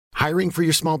Hiring for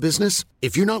your small business?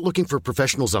 If you're not looking for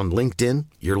professionals on LinkedIn,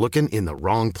 you're looking in the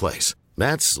wrong place.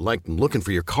 That's like looking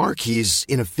for your car keys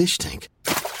in a fish tank.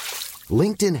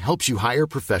 LinkedIn helps you hire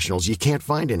professionals you can't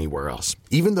find anywhere else,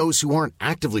 even those who aren't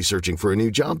actively searching for a new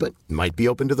job but might be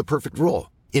open to the perfect role.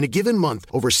 In a given month,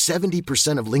 over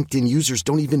 70% of LinkedIn users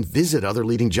don't even visit other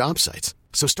leading job sites.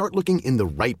 So start looking in the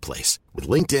right place. With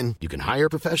LinkedIn, you can hire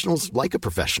professionals like a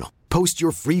professional. Post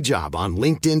your free job on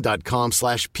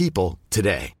linkedin.com/people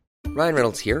today. Ryan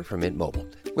Reynolds here from Mint Mobile.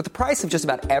 With the price of just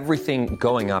about everything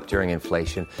going up during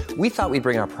inflation, we thought we'd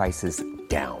bring our prices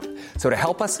down. So to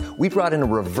help us, we brought in a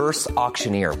reverse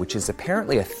auctioneer, which is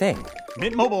apparently a thing.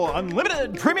 Mint Mobile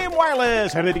Unlimited Premium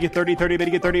Wireless. How to get 30, 30, bit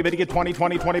to get 30, bit to get 20,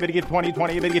 20, 20, bit to get 20,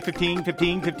 20, bit to get 15,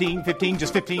 15, 15, 15,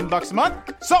 just $15 a month?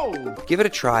 Sold! Give it a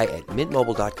try at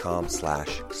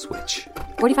mintmobile.com/switch.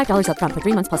 $45 up front for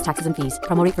 3 months plus taxes and fees.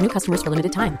 Promo rate for new customers for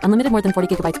limited time. Unlimited more than 40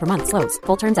 gigabytes per month. Slows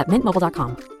full terms at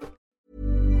mintmobile.com.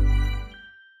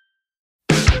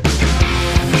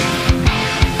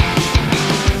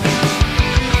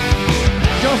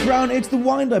 Josh Brown, it's the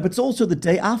wind-up. It's also the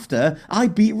day after I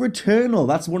beat Returnal.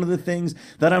 That's one of the things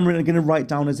that I'm really going to write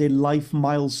down as a life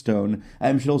milestone.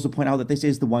 I should also point out that this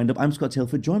is the wind-up. I'm Scott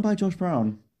Tilford, joined by Josh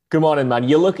Brown. Good morning, man.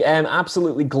 You look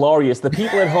absolutely glorious. The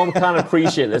people at home can't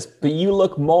appreciate this, but you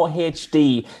look more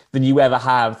HD than you ever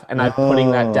have, and I'm putting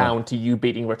that down to you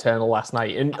beating Returnal last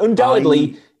night. And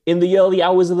undoubtedly, in the early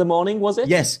hours of the morning, was it?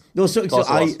 Yes. No, so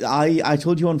I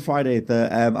told you on Friday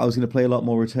that I was going to play a lot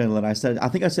more Returnal, and I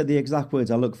think I said the exact words,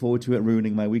 I look forward to it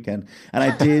ruining my weekend. And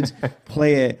I did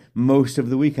play it most of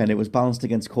the weekend. It was balanced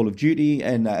against Call of Duty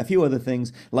and a few other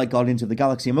things like Guardians of the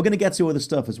Galaxy. And we're going to get to other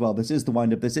stuff as well. This is the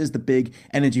wind-up. This is the big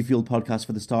energy-fueled podcast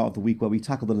for the start of the week where we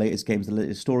tackle the latest games, the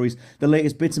latest stories, the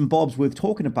latest bits and bobs worth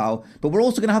talking about. But we're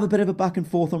also going to have a bit of a back and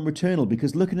forth on Returnal,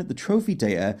 because looking at the trophy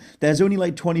data, there's only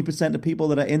like 20% of people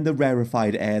that are in the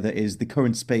rarefied air that is the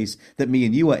current space that me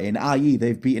and you are in, i.e.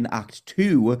 they've beaten Act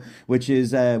 2, which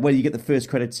is where you get the first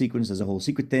credit sequence. There's a whole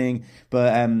secret thing,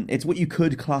 but it's what you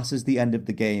could class as the end of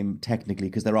the game, technically,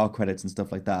 because there are credits and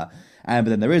stuff like that. But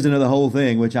then there is another whole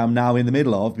thing, which I'm now in the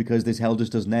middle of, because this hell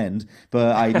just doesn't end,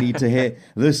 but I need to hit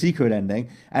the secret ending.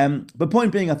 But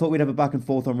point being, I thought we'd have a back and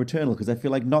forth on Returnal, because I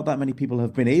feel like not that many people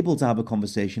have been able to have a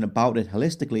conversation about it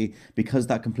holistically, because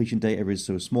that completion data is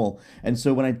so small. And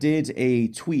so when I did a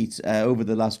tweet over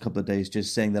the last couple of days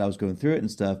just saying that I was going through it and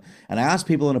stuff, and I asked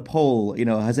people in a poll,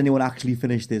 has anyone actually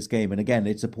finished this game? And again,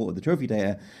 it supported the trophy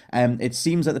data. It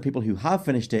seems that the people who have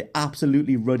finished it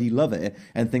absolutely ruddy love it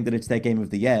and think that it's their game of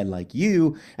the year, like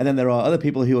you. And then there are other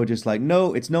people who are just like,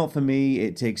 no, it's not for me.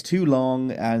 It takes too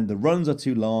long, and the runs are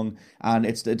too long, and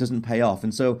it doesn't pay off.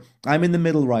 And so I'm in the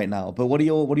middle right now. But what are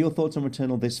your thoughts on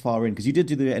Returnal this far in? Because you did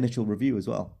do the initial review as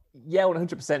well. Yeah,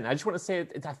 100%. I just want to say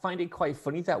I find it quite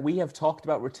funny that we have talked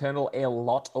about Returnal a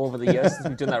lot over the years since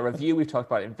we've done that review. We've talked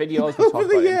about it in videos, we've talked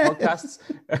about it in podcasts.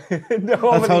 No,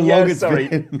 over the years, sorry.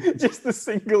 Just the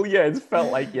single year. It's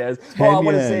felt like years. Well, I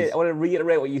want to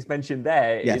reiterate what you mentioned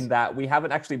there, in that we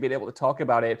haven't actually been able to talk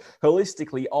about it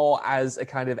holistically or as a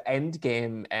kind of end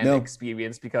game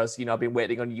experience, because, I've been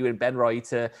waiting on you and Ben Roy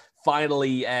to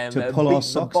finally to pull our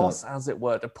socks boss, up. as it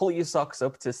were, to pull your socks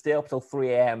up, to stay up till 3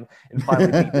 a.m. and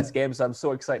finally beat this game. So I'm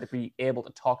so excited to be able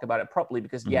to talk about it properly,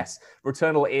 because yes,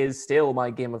 Returnal is still my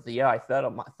game of the year. I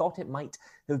thought it might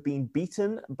have been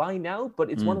beaten by now, but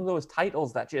it's one of those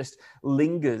titles that just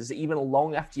lingers even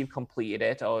long after you've completed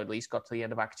it, or at least got to the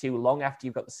end of Act 2, long after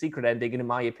you've got the secret ending, and in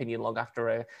my opinion, long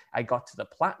after I got to the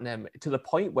platinum, to the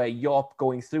point where you're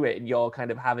going through it and you're kind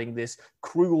of having this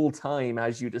cruel time,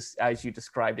 as you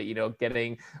described it,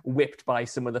 getting whipped by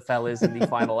some of the fellas in the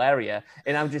final area.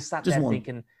 And I'm just sat there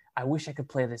thinking, I wish I could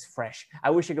play this fresh. I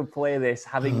wish I could play this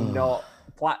having not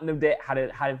platinumed it,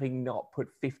 having not put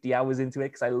 50 hours into it,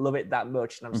 because I love it that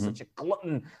much, and I'm such a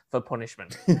glutton for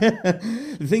punishment.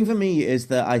 The thing for me is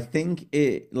that I think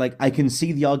I can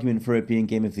see the argument for it being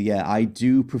Game of the Year. I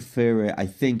do prefer it, I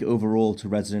think, overall to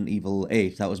Resident Evil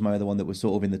 8. That was my other one that was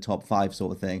sort of in the top 5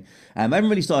 sort of thing. I haven't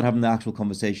really started having the actual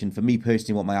conversation for me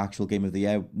personally what my actual Game of the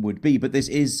Year would be, but this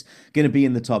is going to be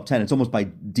in the top 10. It's almost by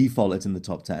default it's in the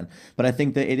top 10. But I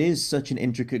think that it is such an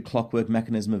intricate clockwork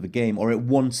mechanism of a game, or it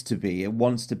wants to be. It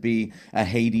wants to be a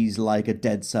Hades, like a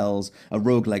Dead Cells, a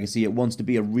Rogue Legacy. It wants to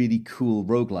be a really cool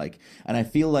roguelike. And I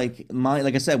feel like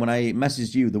like I said, when I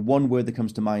messaged you, the one word that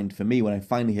comes to mind for me when I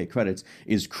finally hit credits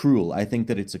is cruel. I think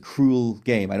that it's a cruel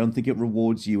game. I don't think it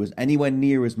rewards you as anywhere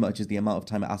near as much as the amount of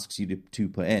time it asks you to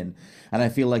put in. And I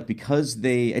feel like because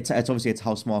it's obviously it's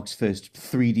Housemarque's first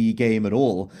 3D game at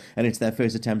all, and it's their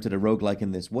first attempt at a roguelike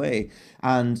in this way.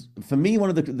 And for me, one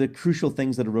of the crucial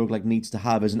things that a roguelike needs to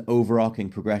have is an overarching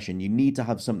progression. You need need to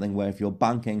have something where if you're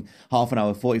banking half an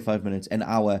hour, 45 minutes, an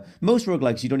hour, most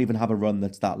roguelikes, you don't even have a run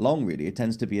that's that long, really. It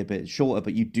tends to be a bit shorter,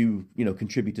 but you do,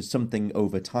 contribute to something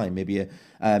over time. Maybe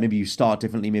you start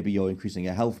differently, maybe you're increasing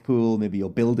your health pool, maybe you're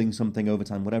building something over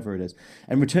time, whatever it is.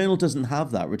 And Returnal doesn't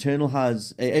have that. Returnal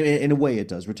has, in a way it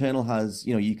does. Returnal has,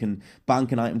 you can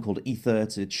bank an item called Ether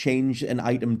to change an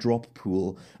item drop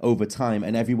pool over time,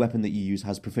 and every weapon that you use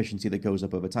has proficiency that goes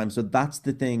up over time. So that's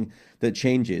the thing that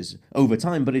changes over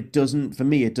time, but it doesn't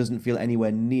feel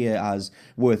anywhere near as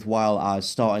worthwhile as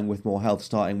starting with more health,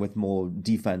 starting with more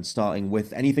defense, starting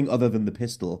with anything other than the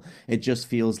pistol. It just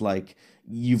feels like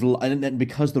and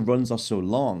because the runs are so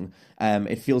long,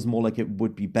 it feels more like it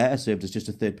would be better served as just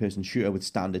a third-person shooter with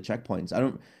standard checkpoints. I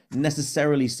don't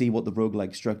necessarily see what the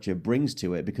roguelike structure brings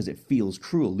to it, because it feels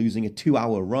cruel, losing a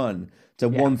 2-hour run to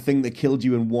one thing that killed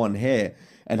you in one hit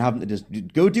and having to just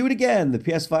go do it again. The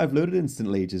PS5 loaded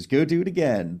instantly, just go do it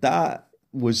again. That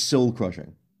was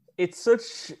soul-crushing. It's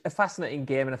such a fascinating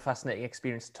game and a fascinating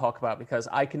experience to talk about, because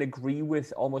I can agree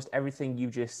with almost everything you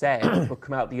just said, but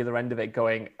come out the other end of it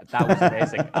going, that was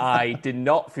amazing. I did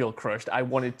not feel crushed. I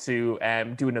wanted to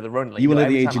do another run. You were like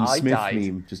the Agent Smith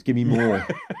meme. Just give me more.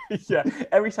 Yeah.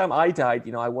 Every time I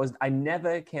died, I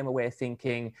never came away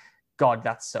thinking, God,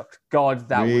 that sucked. God,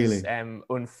 that was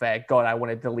unfair. God, I want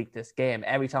to delete this game.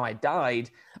 Every time I died,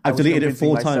 I've deleted it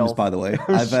 4 times, by the way.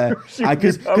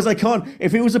 Because I can't.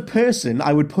 If it was a person,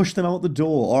 I would push them out the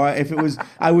door, or if it was,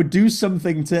 I would do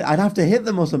something I'd have to hit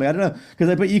them or something. I don't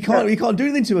know, but you can't do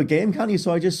anything to a game, can you?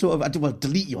 So I just sort of,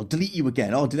 delete you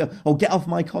again. Or get off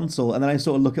my console, and then I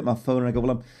sort of look at my phone and I go,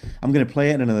 well, I'm going to play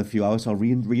it in another few hours. So I'll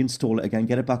reinstall it again,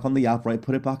 get it back on the app, right?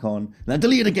 Put it back on, and then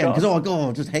delete it again because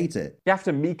I just hate it. You have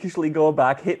to meekishly go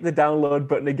back, hit the download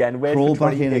button again, wait for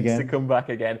 20 gigs to come back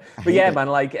again. But yeah, man,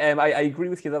 I agree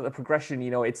with you that the progression,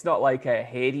 it's not like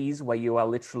Hades where you are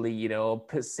literally,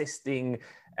 persisting,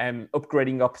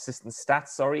 upgrading your persistent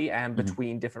stats,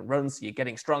 between different runs. So you're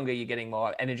getting stronger, you're getting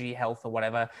more energy, health, or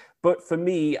whatever. But for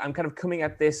me, I'm kind of coming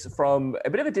at this from a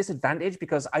bit of a disadvantage,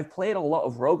 because I've played a lot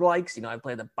of roguelikes. I've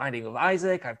played The Binding of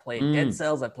Isaac, I've played Dead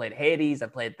Cells, I've played Hades,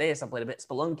 I've played this, I've played a bit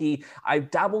Spelunky. I've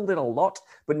dabbled in a lot,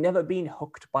 but never been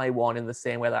hooked by one in the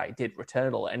same way that I did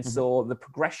Returnal. And so the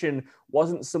progression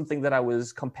wasn't something that I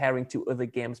was comparing to other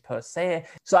games per se.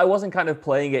 So I wasn't kind of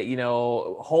playing it,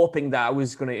 hoping that I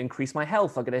was going to increase my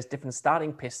health or get a different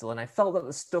starting pistol. And I felt that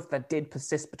the stuff that did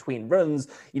persist between runs,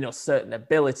 certain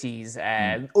abilities,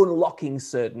 unlocking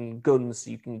certain guns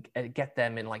so you can get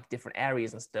them in like different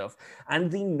areas and stuff, and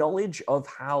the knowledge of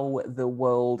how the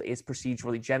world is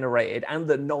procedurally generated and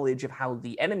the knowledge of how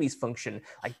the enemies function,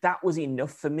 like that was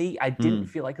enough for me. I didn't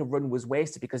feel like a run was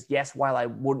wasted, because yes, while I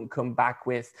wouldn't come back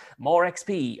with more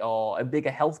XP or a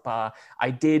bigger health bar, I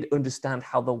did understand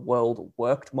how the world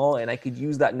worked more, and I could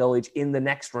use that knowledge in the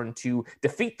next run to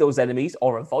defeat those enemies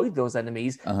or avoid those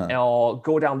enemies, or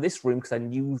go down this room because I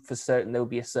knew for certain there would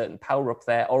be a certain power up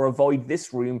there, or avoid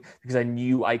this room because I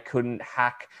knew I couldn't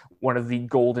hack one of the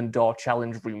Golden Door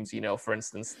challenge rooms, for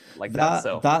instance, like that.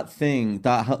 So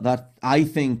that I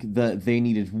think that they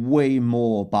needed way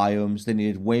more biomes, they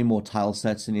needed way more tile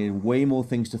sets, they needed way more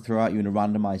things to throw at you in a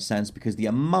randomized sense, because the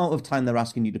amount of time they're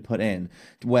asking you to put in,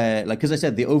 where, like, because I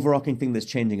said, the overarching thing that's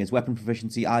changing is weapon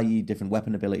proficiency, i.e. different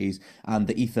weapon abilities, and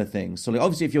the ether thing. So like,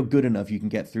 obviously if you're good enough, you can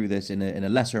get through this in a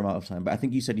lesser amount of time, but I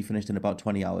think you said you finished in about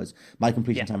 20 hours. My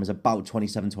completion time is about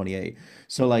 27, 28.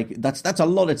 So like, that's a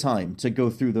lot of time to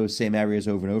go through those same areas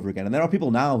over and over again. And there are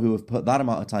people now who have put that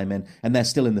amount of time in, and they're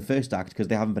still in the first act because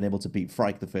they haven't been able to beat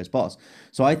Frike, the first boss.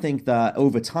 So I think that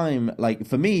over time, like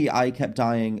for me, I kept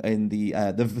dying in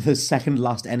the second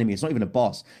last enemy. It's not even a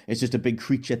boss. It's just a big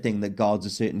creature thing that guards a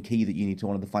certain key that you need to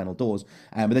one of the final doors.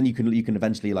 But then you can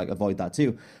eventually like avoid that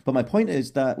too. But my point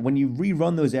is that when you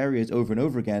rerun those areas over and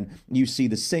over again, you see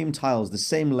the same tiles, the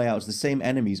same layouts, the same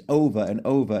enemies over and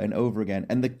over and over again,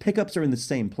 and the pickups are in the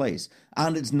same place,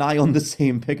 and it's nigh on the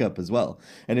same pickup as well.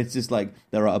 And it's just like,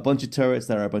 there are a bunch of turrets,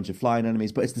 there are a bunch of flying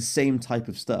enemies, but it's the same type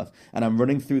of stuff. And I'm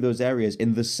running through those areas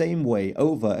in the same way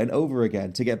over and over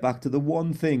again to get back to the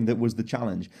one thing that was the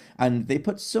challenge. And they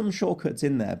put some shortcuts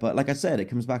in there, but like I said, it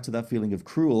comes back to that feeling of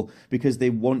cruel, because they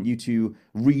want you to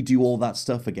redo all that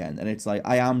stuff again. And it's like,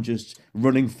 I am just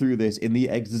running through this in the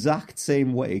exact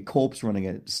same way, corpse running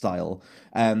it style,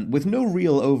 with no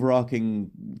real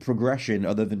overarching progression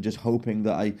other than just hoping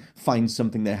that I find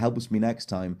something that helps me next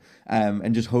time,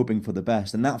 and just hoping for the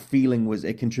best. And that feeling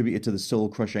it contributed to the soul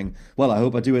crushing, well, I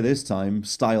hope I do it this time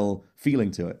style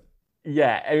feeling to it.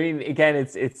 Yeah, I mean, again,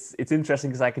 it's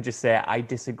interesting because I could just say I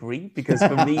disagree because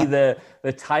for me the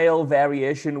tile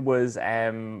variation was I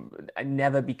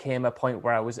never became a point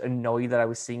where I was annoyed that I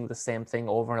was seeing the same thing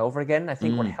over and over again. I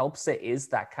think what helps it is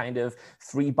that kind of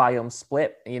 3 biome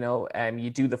split. You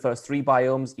do the first 3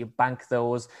 biomes, you bank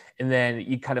those, and then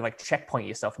you kind of like checkpoint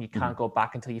yourself, and you can't go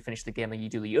back until you finish the game and you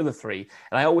do the other 3.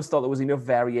 And I always thought there was enough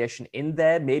variation in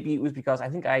there. Maybe it was because I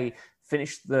think I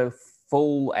finished the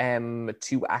full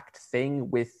 2-act thing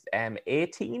with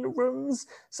 18 rooms.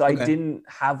 So I didn't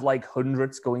have like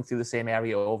hundreds going through the same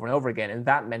area over and over again. And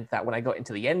that meant that when I got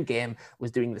into the end game, was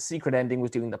doing the secret ending,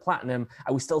 was doing the platinum,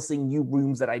 I was still seeing new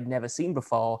rooms that I'd never seen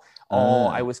before.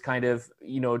 Or I was kind of,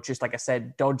 just like I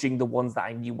said, dodging the ones that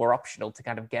I knew were optional to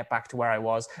kind of get back to where I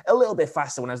was a little bit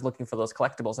faster when I was looking for those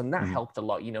collectibles. And that helped a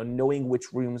lot, knowing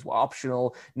which rooms were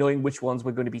optional, knowing which ones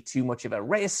were going to be too much of a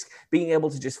risk, being able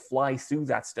to just fly through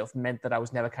that stuff meant that I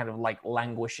was never kind of like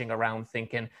languishing around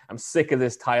thinking, I'm sick of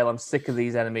this tile, I'm sick of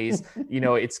these enemies,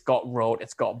 it's got rote,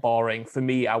 it's got boring. For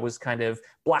me, I was kind of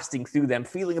blasting through them,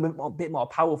 feeling a bit more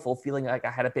powerful, feeling like I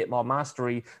had a bit more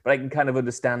mastery, but I can kind of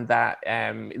understand that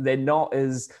they're not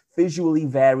as visually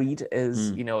varied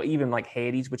as, even like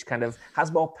Hades, which kind of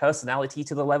has more personality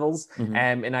to the levels.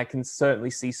 And I can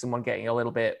certainly see someone getting a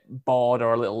little bit bored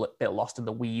or a little bit lost in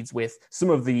the weeds with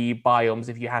some of the biomes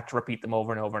if you had to repeat them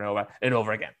over and over and over and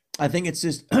over again. I think it's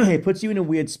just, it puts you in a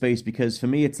weird space because for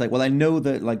me, it's like, well, I know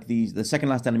that like the second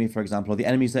last enemy, for example, or the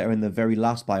enemies that are in the very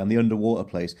last biome, the underwater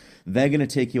place, they're going to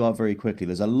take you out very quickly.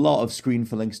 There's a lot of screen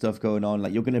filling stuff going on.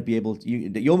 Like you're going to be able to,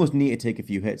 you almost need to take a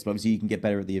few hits, but obviously you can get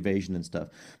better at the evasion and stuff.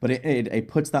 But it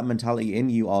puts that mentality in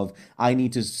you of, I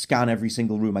need to scan every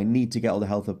single room. I need to get all the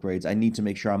health upgrades. I need to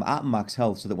make sure I'm at max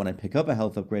health so that when I pick up a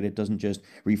health upgrade, it doesn't just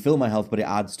refill my health, but it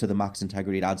adds to the max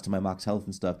integrity. It adds to my max health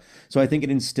and stuff. So I think it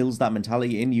instills that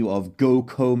mentality in you of go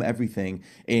comb everything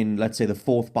in, let's say, the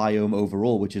 4th biome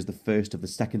overall, which is the first of the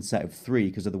second set of 3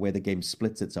 because of the way the game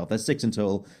splits itself. There's 6 in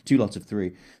total, 2 lots of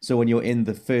 3. So when you're in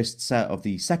the first set of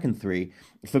the second 3,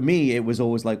 for me, it was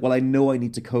always like, well, I know I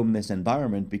need to comb this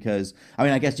environment because, I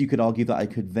mean, I guess you could argue that I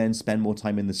could then spend more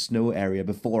time in the snow area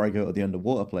before I go to the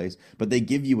underwater place, but they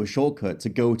give you a shortcut to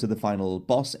go to the final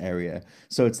boss area.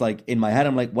 So it's like, in my head,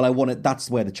 I'm like, well, I want it,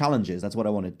 that's where the challenge is, that's what I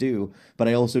want to do, but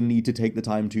I also need to take the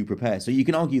time to prepare. So you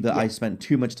can argue that I spent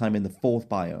too much time in the 4th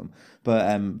biome,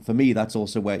 but for me, that's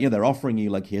also where, they're offering you,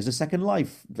 like, here's a second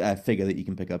life figure that you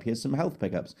can pick up, here's some health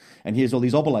pickups, and here's all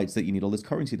these obolites that you need, all this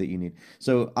currency that you need.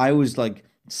 So I was like,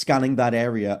 scanning that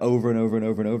area over and over and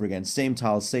over and over again, same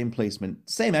tiles, same placement,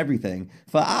 same everything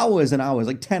for hours and hours,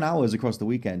 like 10 hours across the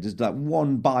weekend, just like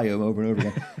one biome over and over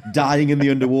again, dying in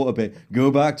the underwater bit, go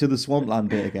back to the swampland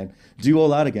bit again, do all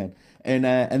that again. And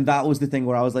that was the thing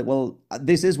where I was like, well,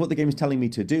 this is what the game is telling me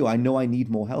to do. I know I need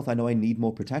more health. I know I need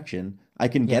more protection. I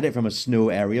can get it from a snow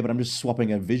area, but I'm just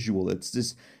swapping a visual. It's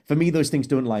just, for me, those things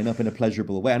don't line up in a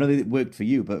pleasurable way. I know that it worked for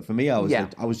you, but for me, I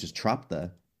was just trapped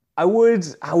there. I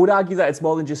would argue that it's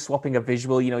more than just swapping a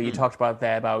visual. You talked about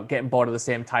there about getting bored of the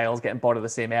same tiles, getting bored of the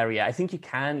same area. I think you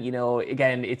can,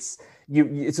 again, it's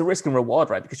a risk and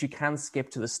reward, right? Because you can skip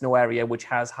to the snow area, which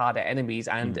has harder enemies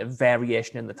and a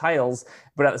variation in the tiles.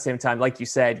 But at the same time, like you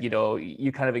said,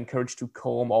 you're kind of encouraged to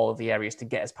comb all of the areas to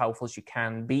get as powerful as you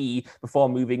can be before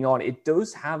moving on. It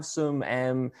does have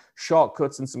some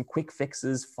shortcuts and some quick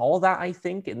fixes for that, I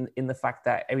think, in the fact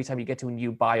that every time you get to a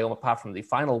new biome, apart from the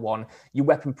final one, your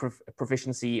weapon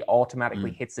proficiency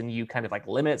automatically hits a new kind of like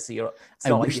limit. So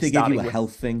I wish they gave you a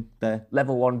health thing there.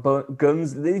 Level 1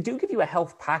 guns. They do give you a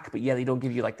health pack, but yeah, they don't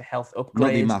give you like the health upgrade.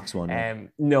 Not the max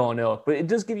one. No, but it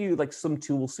does give you like some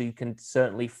tools so you can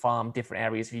certainly farm different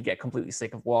areas if you get completely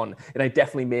sick of one. And I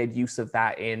definitely made use of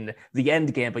that in the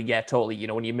end game. But yeah, totally.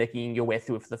 When you're making your way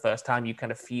through it for the first time, you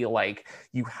kind of feel like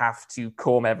you have to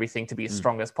comb everything to be as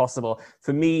strong as possible.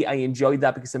 For me, I enjoyed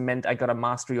that because it meant I got a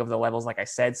mastery of the levels, like I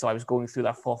said. So I was going through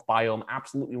that 4th biome,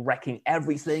 absolutely wrecking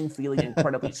everything, feeling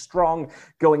incredibly strong,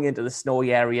 going into the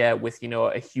snowy area with,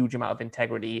 a huge amount of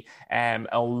integrity,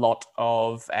 a lot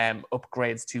of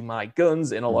upgrades to my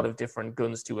guns and a lot of different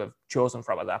guns to have chosen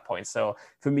from at that point. So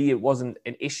for me, it wasn't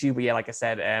an issue. But yeah, like I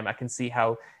said, I can see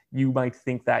how you might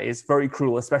think that is very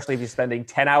cruel, especially if you're spending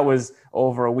 10 hours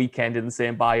over a weekend in the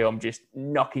same biome, just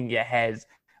knocking your head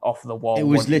off the wall. It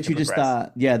was literally just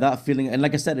that feeling. And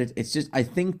like I said, it's just, I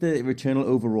think the Returnal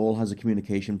overall has a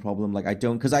communication problem. Like,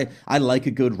 because I like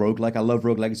a good roguelike. I love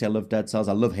Rogue Legacy. I love Dead Cells.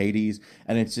 I love Hades.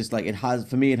 And it's just like,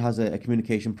 for me, it has a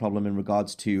communication problem in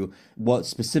regards to what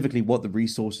the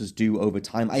resources do over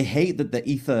time. I hate that the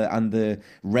ether and the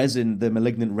resin, the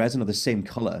malignant resin, are the same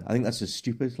color. I think that's just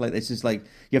stupid. Like, it's just like,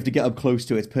 you have to get up close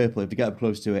to it. It's purple. You have to get up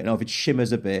close to it. And if it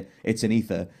shimmers a bit, it's an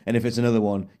ether. And if it's another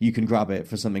one, you can grab it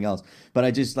for something else. But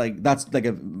I just like, that's like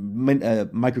a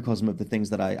microcosm of the things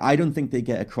that I don't think they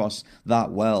get across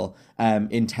that well.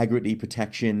 Integrity,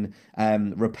 protection,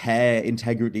 repair,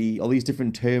 integrity, all these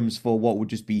different terms for what would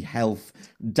just be health,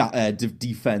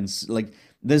 defense. Like,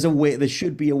 there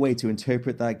should be a way to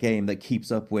interpret that game that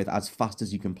keeps up with as fast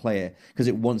as you can play it, because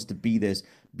it wants to be this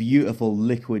beautiful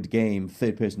liquid game,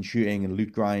 third-person shooting and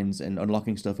loot grinds and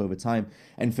unlocking stuff over time.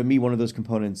 And for me, one of those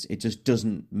components, it just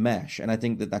doesn't mesh. And I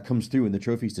think that comes through in the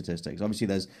trophy statistics. Obviously,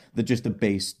 there's just the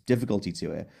base difficulty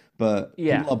to it, but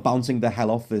people are bouncing the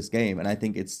hell off this game, and I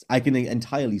think I can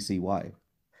entirely see why.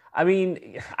 I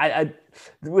mean, I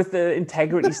with the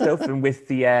integrity stuff and with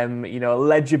the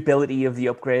legibility of the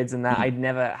upgrades and that, I'd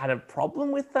never had a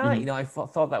problem with that. I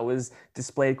thought that was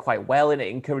displayed quite well, and it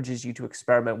encourages you to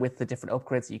experiment with the different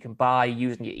upgrades that you can buy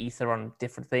using your ether on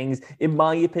different things, in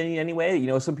my opinion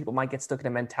anyway. Some people might get stuck in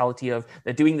a mentality of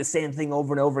they're doing the same thing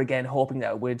over and over again, hoping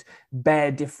that it would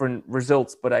bear different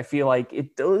results, but I feel like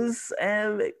it does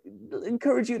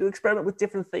encourage you to experiment with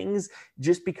different things,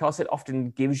 just because it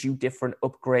often gives you different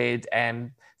upgrade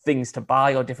things to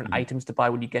buy or different items to buy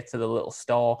when you get to the little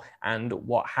store and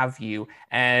what have you.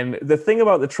 The thing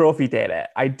about the trophy data,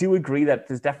 I do agree that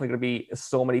there's definitely going to be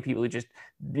so many people who just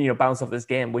bounce off this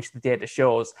game, which the data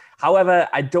shows. However,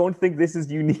 I don't think this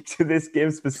is unique to this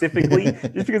game specifically,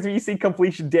 just because when you see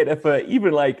completion data for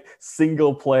even like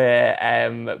single player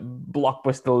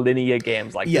blockbuster linear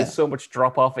games, like there's so much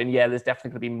drop off, and there's definitely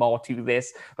going to be more to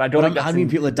this. But I don't think I mean,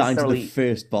 people are dying to the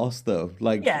first boss though.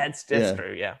 Like, it's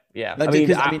true. Yeah. Like,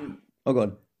 oh, go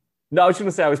on. No, I was going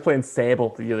to say I was playing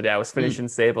Sable the other day. I was finishing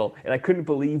Sable, and I couldn't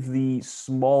believe the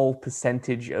small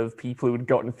percentage of people who had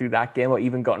gotten through that game or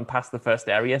even gotten past the first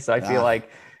area. So I feel like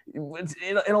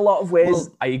in a lot of ways,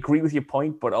 I agree with your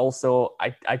point, but also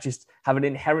I just have an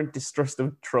inherent distrust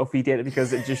of trophy data,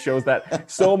 because it just shows that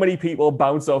so many people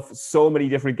bounce off so many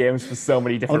different games for so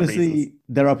many different reasons. Honestly,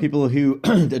 there are people who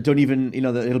don't even,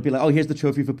 it'll be like, oh, here's the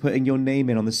trophy for putting your name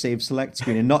in on the save select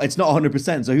screen, and it's not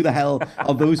 100%. So who the hell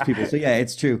are those people? So yeah,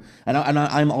 it's true. And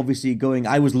I'm obviously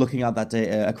I was looking at that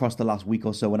data across the last week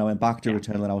or so when I went back to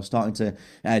Returnal, and I was starting to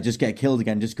just get killed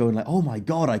again, just going like, oh my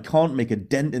God, I can't make a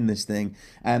dent in this thing.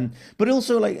 But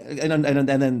also like, and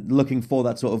then looking for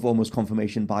that sort of almost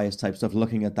confirmation bias type stuff,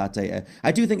 looking at that data,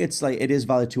 I do think it's like, it is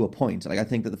valid to a point. Like, I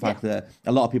think that the fact that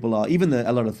a lot of people are, even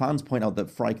a lot of fans point out that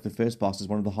Frike, the first boss, is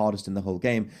one of the hardest in the whole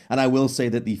game. And I will say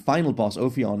that the final boss,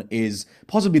 Ophion, is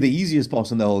possibly the easiest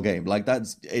boss in the whole game. Like,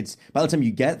 it's by the time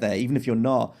you get there, even if you're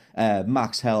not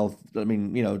max health, I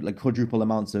mean, like quadruple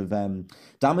amounts of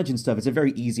damage and stuff, it's a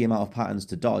very easy amount of patterns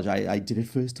to dodge. I did it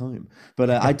first time, but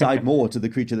I died more to the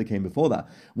creature that came before that.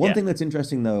 One thing that's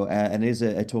interesting though, and is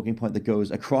a talking point that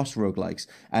goes across roguelikes,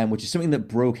 which is something that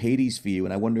broke Hades for you,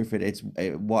 and I wonder if it's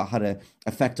what had an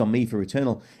effect on me for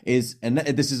Returnal, is, and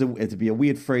this is it'd be a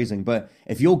weird phrasing, but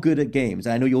if you're good at games,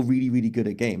 and I know you're really, really good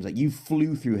at games, like you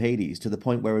flew through Hades to the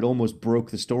point where it almost broke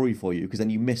the story for you, because then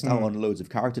you missed out on loads of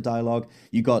character dialogue.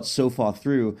 You got so far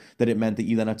through that it meant that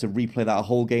you then had to replay that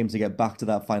whole game to get back to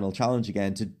that final challenge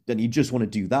again, and you just want to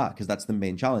do that because that's the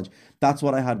main challenge. That's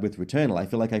what I had with Returnal. I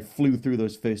feel like I flew through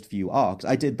those first few arcs.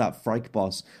 I did that Frike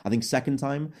boss, I think, second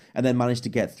time, and then managed to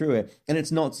get through it. And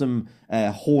it's not some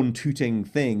horn tooting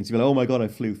thing to be like, oh my God, I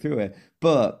flew through it.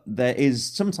 But there is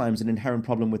sometimes an inherent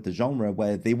problem with the genre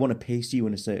where they want to pace you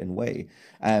in a certain way,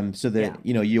 so that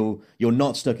you're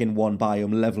not stuck in one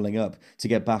biome leveling up to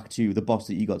get back to the boss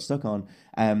that you got stuck on.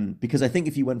 Because I think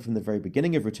if you went from the very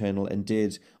beginning of Returnal and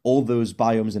did all those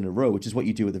biomes in a row, which is what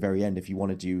you do at the very end if you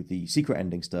want to do the secret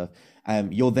ending stuff,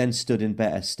 you're then stood in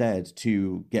better stead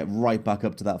to get right back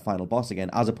up to that final boss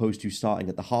again, as opposed to starting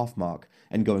at the half mark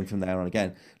and going from there on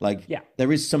again. Like,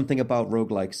 there is something about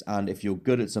roguelikes, and if you're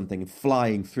good at something,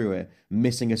 flying through it,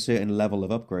 missing a certain level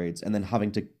of upgrades, and then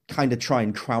having to kind of try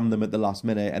and cram them at the last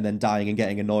minute, and then dying and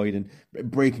getting annoyed and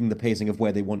breaking the pacing of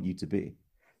where they want you to be.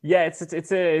 Yeah,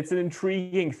 it's an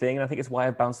intriguing thing, and I think it's why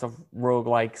I bounced off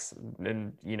roguelikes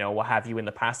and what have you in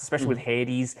the past, especially with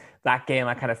Hades. That game,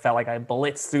 I kind of felt like I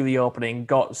blitzed through the opening,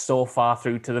 got so far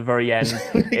through to the very end,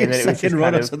 and then it was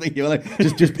just something. You're like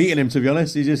just beating him. To be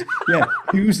honest, you just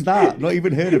who's that? Not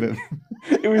even heard of him.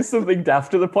 It was something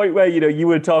daft to the point where, you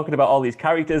were talking about all these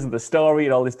characters and the story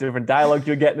and all this different dialogue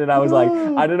you're getting. And I was like,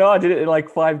 I don't know, I did it in like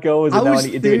 5 goes and now I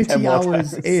need to do it 10 more times. I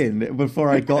was 30 hours in before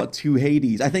I got to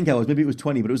Hades. I think I was, maybe it was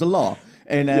 20, but it was a lot.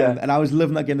 And I was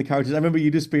loving that game, the characters. I remember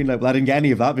you just being like, well, I didn't get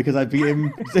any of that because I beat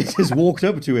him, just walked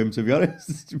up to him, to be honest.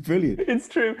 It's brilliant. It's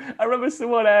true. I remember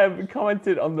someone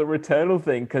commented on the Returnal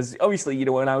thing because obviously,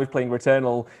 when I was playing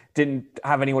Returnal, didn't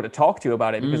have anyone to talk to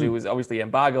about it because it was obviously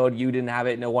embargoed. You didn't have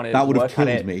it. No one. That would have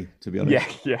killed me, to be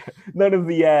honest. Yeah. None of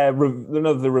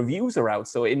the reviews are out.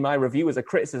 So in my review as a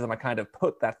criticism, I kind of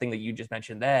put that thing that you just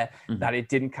mentioned there, that it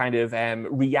didn't kind of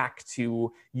react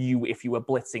to you if you were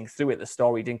blitzing through it. The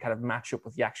story didn't kind of match up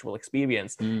with the actual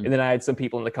experience. And then I had some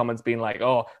people in the comments being like,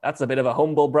 "Oh, that's a bit of a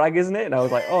humble brag, isn't it?" And I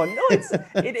was like, "Oh no,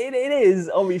 it is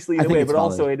obviously in a way, but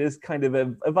also it is kind of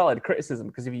a valid criticism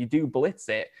because if you do blitz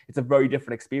it, it's a very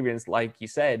different experience, like you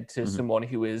said, to someone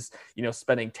who is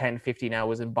spending 10-15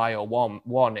 hours in Bio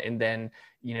 1 and then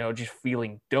just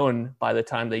feeling done by the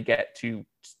time they get to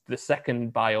the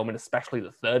second biome and especially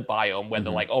the third biome where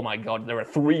they're like, oh my god, there are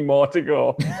 3 more to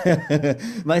go.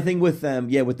 My thing with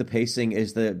with the pacing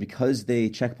is that because they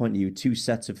checkpoint you 2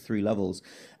 sets of 3 levels,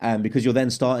 because you're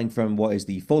then starting from what is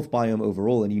the 4th biome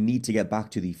overall and you need to get back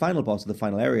to the final boss of the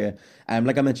final area,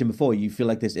 like I mentioned before, you feel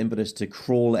like this impetus to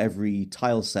crawl every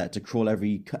tile set, to crawl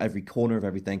every corner of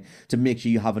everything to make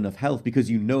sure you have enough health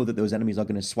because you know that those enemies are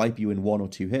going to swipe you in 1 or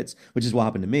 2 hits, which is what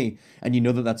happened to me, and you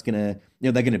know that that's going to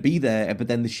they're going to be there, but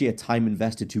then the sheer time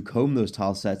invested to comb those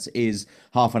tile sets is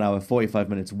half an hour, 45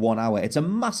 minutes, 1 hour. It's a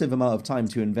massive amount of time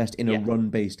to invest in a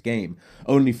run-based game,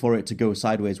 only for it to go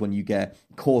sideways when you get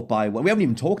caught by... Well, we haven't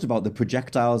even talked about the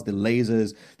projectiles, the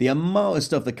lasers, the amount of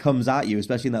stuff that comes at you,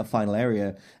 especially in that final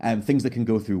area, things that can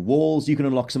go through walls. You can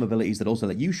unlock some abilities that also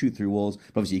let you shoot through walls,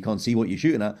 but obviously you can't see what you're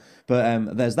shooting at.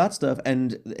 But there's that stuff,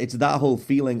 and it's that whole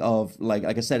feeling of, like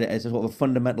I said, it's a sort of a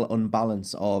fundamental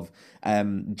unbalance of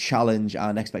challenge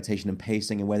and expectation and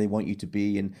pacing and where they want you to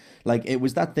be. And like it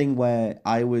was that thing where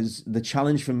the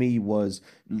challenge for me was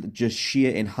just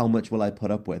sheer in how much will I put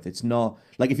up with. It's not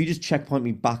like if you just checkpoint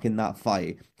me back in that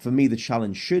fight, for me the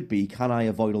challenge should be, can I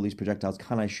avoid all these projectiles?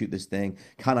 Can I shoot this thing?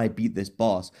 Can I beat this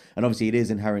boss? And obviously it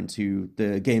is inherent to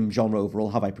the game genre overall,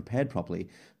 have I prepared properly?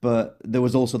 But there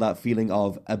was also that feeling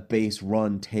of a base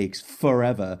run takes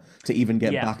forever to even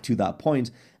get back to that point.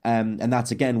 And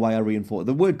that's, again, why I reinforce...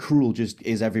 The word cruel just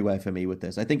is everywhere for me with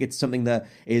this. I think it's something that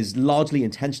is largely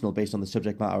intentional based on the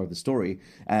subject matter of the story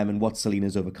and what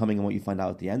Selena's overcoming and what you find out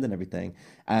at the end and everything.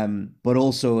 But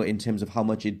also in terms of how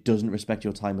much it doesn't respect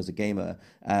your time as a gamer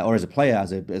or as a player,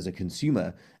 as a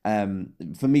consumer.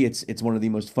 For me, it's one of the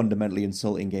most fundamentally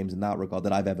insulting games in that regard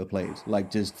that I've ever played. Like,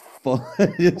 just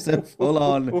a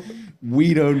full-on,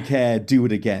 we don't care, do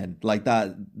it again. Like,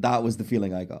 that was the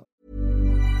feeling I got.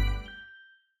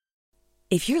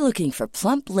 If you're looking for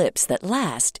plump lips that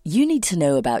last, you need to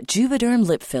know about Juvederm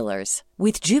lip fillers.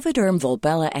 With Juvederm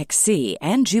Volbella XC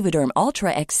and Juvederm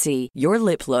Ultra XC, your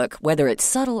lip look, whether it's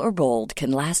subtle or bold, can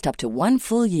last up to 1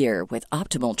 full year with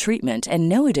optimal treatment and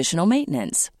no additional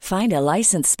maintenance. Find a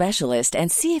licensed specialist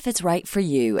and see if it's right for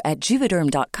you at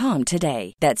Juvederm.com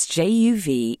today. That's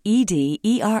JUVEDERM.com.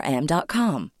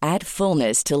 Add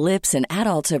fullness to lips in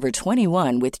adults over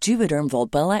 21 with Juvederm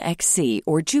Volbella XC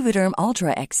or Juvederm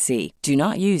Ultra XC. Do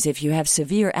not use if you have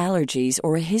severe allergies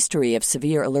or a history of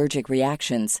severe allergic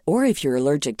reactions, or if you're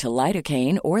allergic to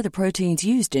lidocaine or the proteins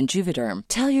used in Juvederm.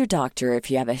 Tell your doctor if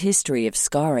you have a history of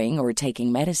scarring or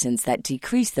taking medicines that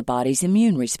decrease the body's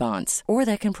immune response or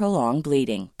that can prolong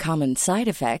bleeding. Common side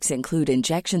effects include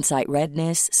injection site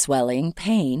redness, swelling,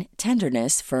 pain,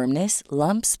 tenderness, firmness,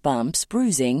 lumps, bumps,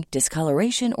 bruising,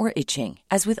 discoloration, or itching.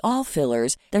 As with all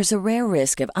fillers, there's a rare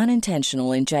risk of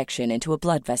unintentional injection into a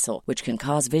blood vessel, which can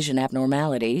cause vision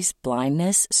abnormalities,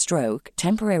 blindness, stroke,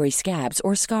 temporary scabs,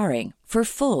 or scarring. For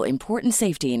full, important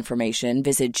safety information,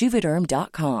 visit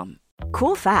Juvederm.com.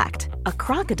 Cool fact, a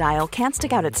crocodile can't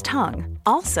stick out its tongue.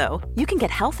 Also, you can get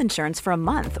health insurance for a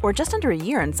month or just under a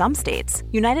year in some states.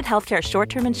 United Healthcare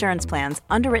short-term insurance plans,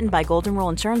 underwritten by Golden Rule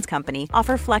Insurance Company,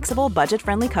 offer flexible,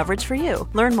 budget-friendly coverage for you.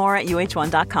 Learn more at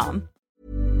UH1.com.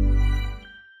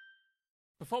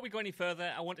 Before we go any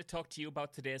further, I want to talk to you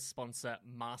about today's sponsor,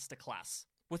 Masterclass.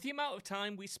 With the amount of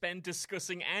time we spend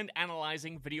discussing and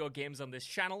analysing video games on this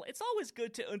channel, it's always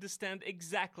good to understand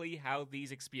exactly how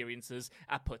these experiences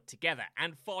are put together.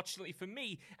 And fortunately for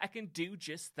me, I can do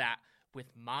just that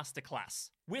with Masterclass.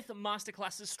 With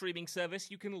Masterclass's streaming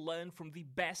service, you can learn from the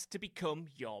best to become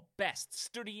your best,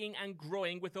 studying and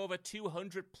growing with over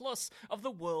 200 plus of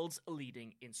the world's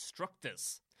leading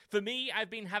instructors. For me, I've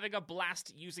been having a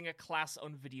blast using a class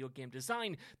on video game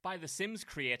design by The Sims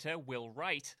creator Will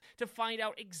Wright to find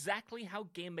out exactly how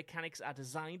game mechanics are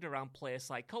designed around player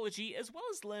psychology, as well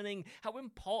as learning how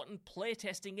important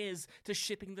playtesting is to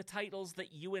shipping the titles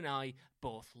that you and I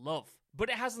both love. But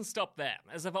it hasn't stopped there,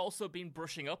 as I've also been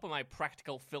brushing up on my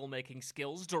practical filmmaking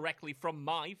skills directly from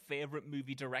my favourite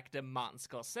movie director Martin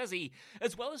Scorsese,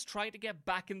 as well as trying to get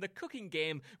back in the cooking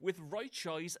game with Roy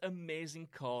Choi's amazing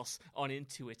course on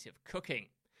intuitive cooking.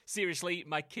 Seriously,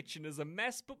 my kitchen is a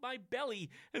mess, but my belly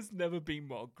has never been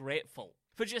more grateful.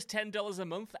 For just $10 a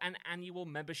month, an annual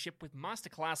membership with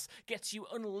Masterclass gets you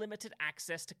unlimited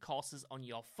access to courses on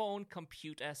your phone,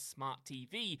 computer, smart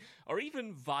TV, or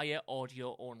even via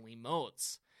audio-only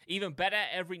modes. Even better,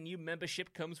 every new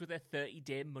membership comes with a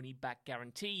 30-day money-back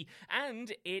guarantee,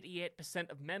 and 88%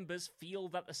 of members feel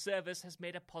that the service has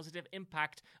made a positive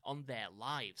impact on their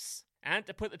lives. And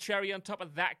to put the cherry on top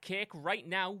of that cake, right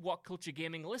now, What Culture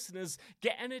Gaming listeners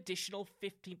get an additional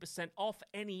 15% off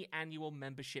any annual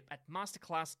membership at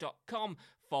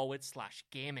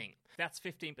masterclass.com/gaming. That's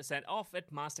 15% off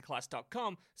at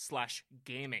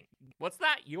masterclass.com/gaming. What's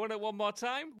that? You want it one more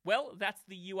time? Well, that's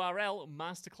the URL,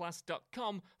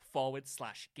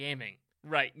 masterclass.com/gaming.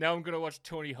 Right, now I'm going to watch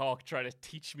Tony Hawk try to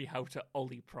teach me how to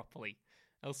ollie properly.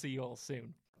 I'll see you all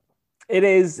soon. It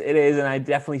is, and I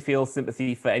definitely feel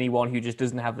sympathy for anyone who just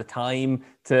doesn't have the time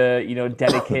to,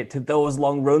 dedicate to those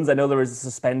long runs. I know there is a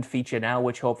suspend feature now,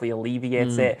 which hopefully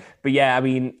alleviates it. But yeah, I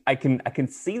mean, I can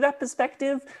see that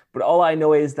perspective, but all I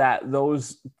know is that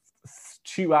those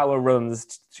 2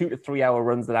 to 3 hour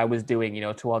runs that I was doing,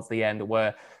 towards the end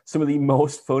were some of the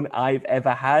most fun I've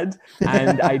ever had.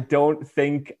 And I don't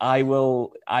think I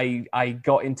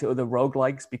got into other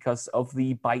roguelikes because of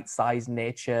the bite-sized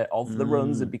nature of the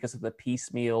runs and because of the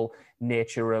piecemeal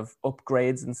nature of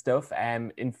upgrades and stuff.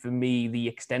 And for me, the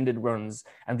extended runs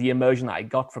and the immersion that I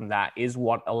got from that is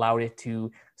what allowed it to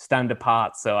stand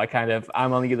apart. So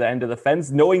I'm on the other end of the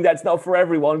fence, knowing that's not for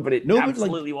everyone, but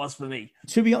absolutely was for me.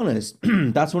 To be honest,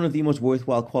 that's one of the most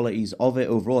worthwhile qualities of it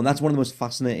overall. And that's one of the most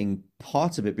fascinating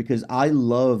parts of it, because I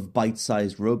love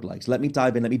bite-sized roguelikes. Let me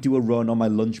dive in, let me do a run on my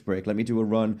lunch break, let me do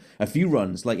a few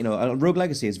runs. Rogue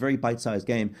Legacy is a very bite-sized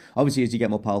game. Obviously, as you get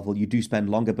more powerful, you do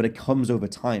spend longer, but it comes over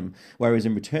time. Whereas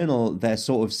in Returnal, they're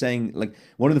sort of saying,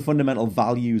 one of the fundamental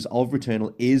values of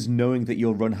Returnal is knowing that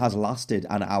your run has lasted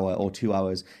an hour or 2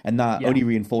 hours, and that only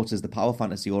reinforces the power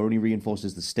fantasy, or only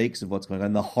reinforces the stakes of what's going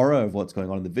on, the horror of what's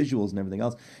going on, and the visuals and everything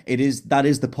else. That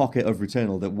is the pocket of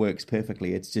Returnal that works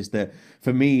perfectly. It's just that,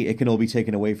 for me, it can all be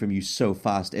taken away from you so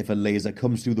fast if a laser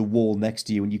comes through the wall next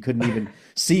to you and you couldn't even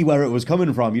see where it was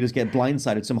coming from. You just get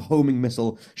blindsided. Some homing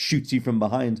missile shoots you from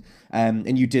behind,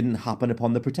 and you didn't happen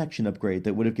upon the protection upgrade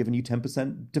that would have given you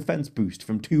 10% defense boost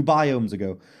from 2 biomes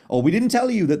ago. Or we didn't tell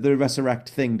you that the Resurrect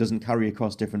thing doesn't carry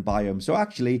across different biomes. So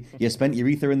actually, you spent your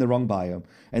ether in the wrong biome.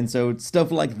 And so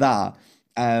stuff like that,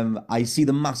 I see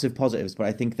the massive positives, but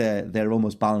I think they're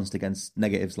almost balanced against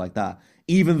negatives like that.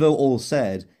 Even though, all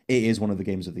said, it is one of the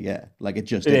games of the year. It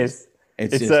is.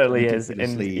 It certainly is, and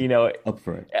up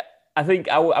for it. I think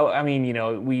I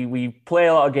mean, we play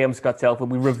a lot of games, Scott Telford.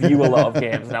 We review a lot of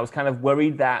games, and I was kind of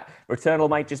worried that Returnal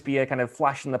might just be a kind of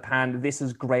flash in the pan. This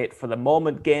is great for the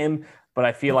moment game, but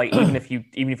I feel like even if you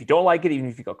don't like it, even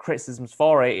if you've got criticisms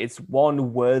for it, it's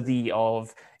one worthy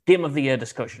of Game of the Year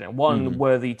discussion, and one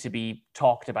worthy to be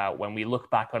talked about when we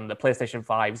look back on the PlayStation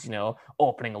 5's,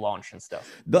 opening launch and stuff.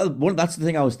 That's the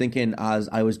thing I was thinking as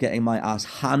I was getting my ass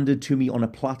handed to me on a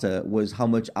platter, was how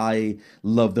much I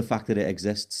love the fact that it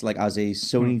exists. As a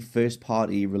Sony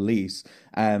first-party release,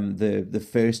 the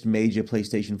first major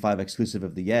PlayStation 5 exclusive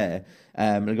of the year.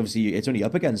 Obviously, it's only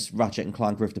up against Ratchet &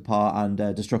 Clank Rift Apart and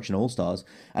Destruction All-Stars.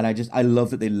 And I love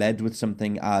that they led with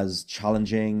something as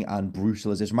challenging and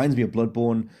brutal as this. Reminds me of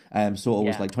Bloodborne. Was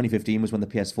 2015 was when the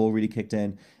PS4 really kicked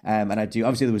in. And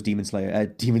obviously there was Demon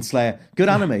Slayer, good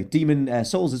anime, Demon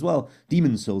Souls as well,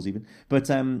 Demon Souls even. But,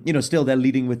 still they're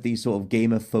leading with these sort of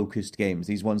gamer-focused games,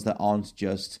 these ones that aren't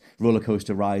just roller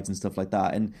coaster rides and stuff like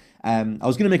that. And I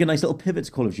was going to make a nice little pivot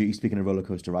to Call of Duty, speaking of roller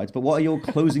coaster rides, but what are your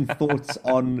closing thoughts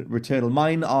on Returnal?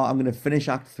 Mine are, I'm going to finish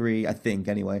Act 3, I think,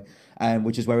 anyway,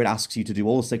 which is where it asks you to do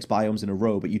all 6 biomes in a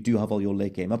row, but you do have all your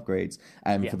late game upgrades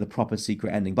for the proper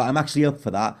secret ending. But I'm actually up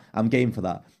for that. I'm game for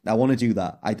that. I want to do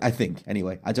that. I think,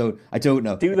 anyway. I don't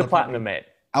know. Do the platinum, mate.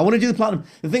 I want to do the platinum.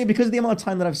 The thing, because of the amount of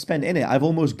time that I've spent in it, I've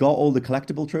almost got all the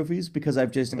collectible trophies because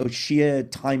I've just sheer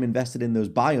time invested in those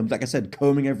biomes. Like I said,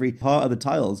 combing every part of the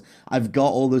tiles, I've got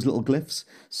all those little glyphs.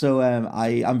 So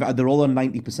they're all on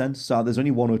 90%. So there's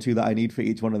only 1 or 2 that I need for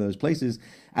each one of those places.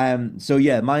 So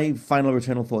yeah, my final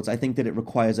Returnal thoughts. I think that it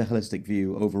requires a holistic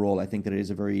view overall. I think that it is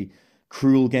a very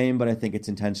cruel game, but I think it's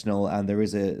intentional, and there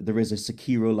is a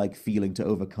Sekiro-like feeling to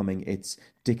overcoming its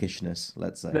dickishness,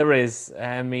 let's say. There is.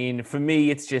 I mean, for me,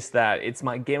 it's just that it's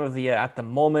my game of the year at the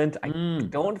moment. I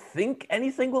don't think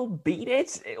anything will beat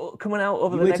it coming out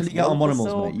over the next month or so. You get on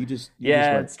Monimals, mate.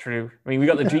 Yeah, it's true. I mean, we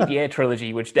got the GTA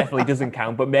trilogy, which definitely doesn't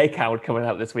count, but may count coming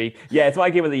out this week. Yeah, it's my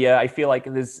game of the year. I feel like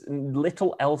there's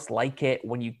little else like it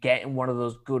when you get in one of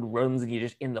those good runs and you're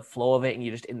just in the flow of it and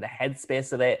you're just in the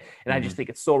headspace of it. And I just think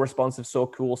it's so responsive, so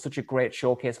cool, such a great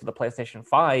showcase for the PlayStation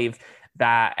 5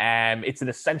 that it's an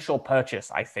essential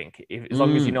purchase, I think. As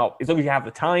long as you have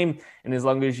the time and as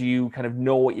long as you kind of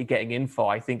know what you're getting in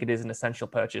for, I think it is an essential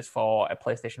purchase for a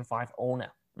PlayStation 5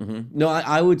 owner. No,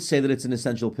 I would say that it's an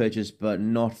essential purchase, but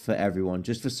not for everyone.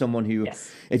 Just for someone who,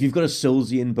 if you've got a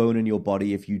Soulsian bone in your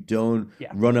body, if you don't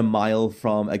run a mile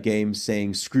from a game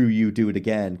saying, screw you, do it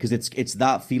again, because it's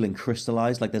that feeling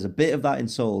crystallized. Like there's a bit of that in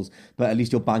Souls, but at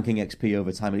least you're banking XP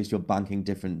over time. At least you're banking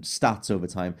different stats over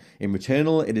time. In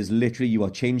Returnal, it is literally you are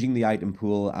changing the item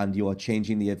pool and you are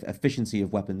changing the efficiency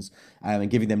of weapons and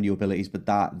giving them new abilities. But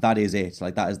that is it.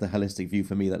 Like that is the holistic view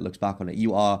for me that looks back on it.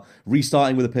 You are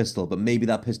restarting with a pistol, but maybe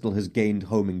that pistol has gained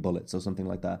homing bullets or something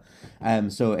like that.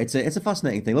 So it's a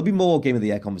fascinating thing. There'll be more Game of the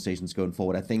Year conversations going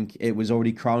forward. I think it was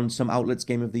already crowned some outlets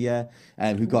Game of the Year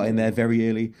who got in there very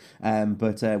early.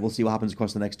 But we'll see what happens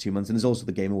across the next 2 months. And there's also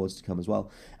the Game Awards to come as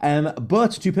well.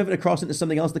 But to pivot across into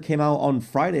something else that came out on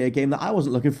Friday, a game that I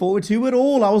wasn't looking forward to at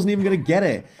all. I wasn't even going to get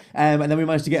it. And then we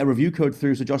managed to get a review code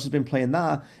through. So Josh has been playing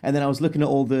that. And then I was looking at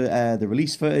all the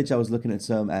release footage. I was looking at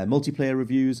some multiplayer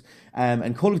reviews.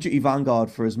 And Call of Duty Vanguard,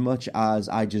 for as much as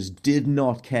I just did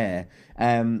not care,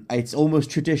 it's almost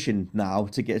tradition now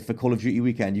to get for Call of Duty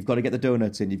weekend. You've got to get the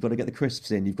donuts in, you've got to get the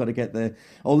crisps in, you've got to get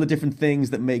all the different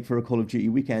things that make for a Call of Duty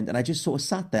weekend. And I just sort of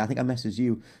sat there. I think I messaged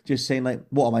you just saying like,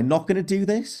 "What, am I not going to do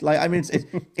this?" Like, I mean,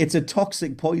 it's a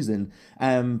toxic poison.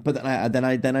 But then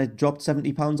I dropped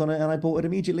 £70 on it and I bought it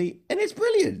immediately, and it's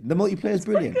brilliant. The multiplayer is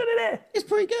brilliant. Pretty good, isn't it? It's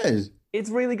pretty good. It's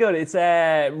really good. It's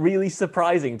really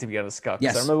surprising, to be honest, Scott.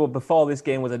 Yes. I remember before this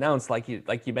game was announced, like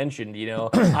you mentioned,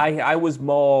 I was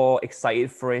more excited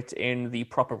for it in the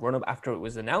proper run-up after it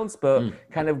was announced, but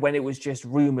kind of when it was just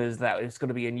rumors that it's going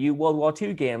to be a new World War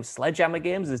II game, Sledgehammer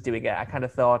Games is doing it, I kind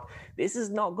of thought, this is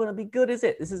not going to be good, is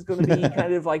it? This is going to be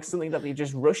kind of like something that they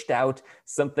just rushed out,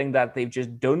 something that they've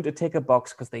just done to tick a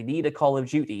box because they need a Call of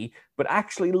Duty. But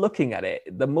actually looking at it,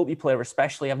 the multiplayer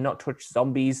especially, I've not touched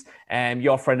zombies.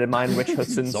 Your friend of mine, Rich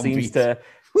Hudson, seems to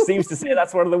say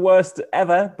that's one of the worst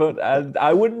ever, but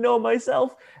I wouldn't know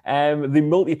myself. The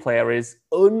multiplayer is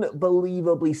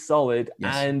unbelievably solid,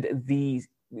 and the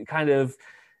kind of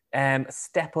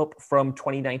step up from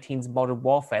 2019's Modern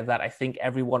Warfare that I think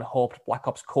everyone hoped Black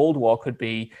Ops Cold War could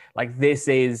be. Like, this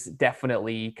is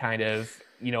definitely kind of,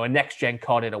 a next-gen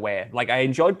COD in a way. Like, I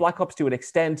enjoyed Black Ops to an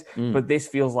extent, but this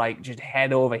feels like just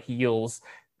head over heels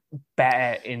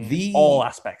better in all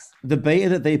aspects. The beta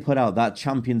that they put out, that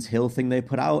Champions Hill thing they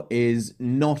put out, is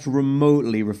not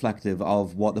remotely reflective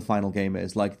of what the final game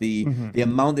is. Like the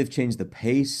amount they've changed the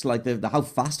pace, like the how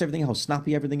fast everything, how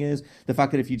snappy everything is. The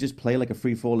fact that if you just play like a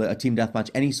free-for-all, a team deathmatch,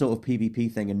 any sort of PvP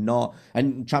thing,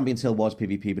 and Champions Hill was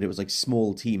PvP, but it was like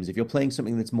small teams. If you're playing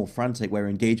something that's more frantic, where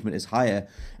engagement is higher,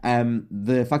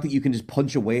 the fact that you can just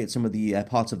punch away at some of the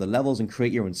parts of the levels and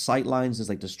create your own sight lines, there's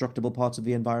like destructible parts of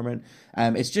the environment.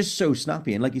 It's just so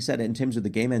snappy, and like you said, in terms of the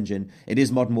game engine, it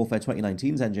is Modern Warfare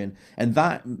 2019's engine, and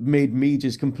that made me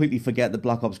just completely forget that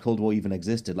Black Ops Cold War even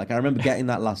existed. Like, I remember getting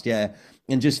that last year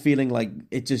and just feeling like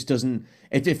it just doesn't,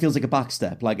 it feels like a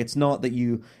backstep. Like, it's not that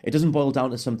it doesn't boil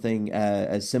down to something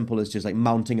as simple as just like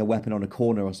mounting a weapon on a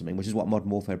corner or something, which is what Modern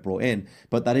Warfare brought in,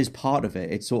 but that is part of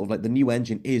it. It's sort of like the new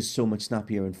engine is so much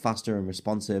snappier and faster and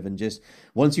responsive, and just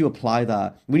once you apply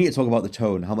that, we need to talk about the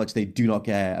tone, how much they do not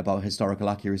care about historical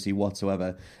accuracy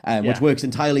whatsoever. Which works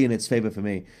entirely in its favor for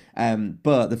me.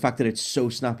 But the fact that it's so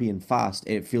snappy and fast,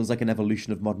 it feels like an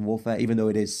evolution of Modern Warfare, even though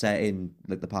it is set in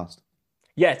like the past.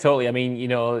 Yeah, totally. I mean,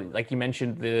 like you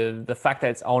mentioned, the fact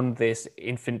that it's on this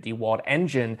Infinity Ward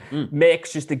engine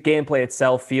makes just the gameplay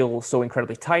itself feel so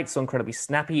incredibly tight, so incredibly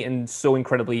snappy, and so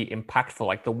incredibly impactful.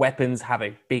 Like, the weapons have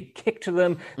a big kick to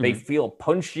them. They feel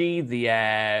punchy.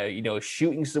 The,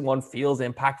 shooting someone feels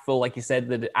impactful. Like you said,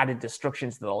 the added destruction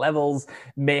to the levels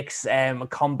makes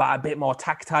combat a bit more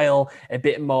tactile, a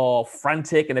bit more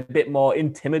frantic, and a bit more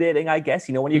intimidating, I guess.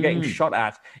 When you're getting shot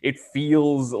at, it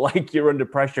feels like you're under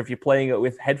pressure. If you're playing it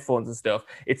with headphones and stuff,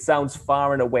 it sounds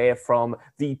far and away from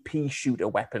the pea shooter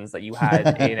weapons that you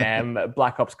had in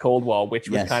Black Ops Cold War, which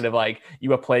was kind of like you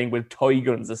were playing with toy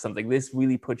guns or something. This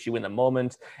really puts you in the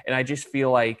moment, and I just feel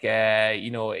like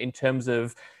in terms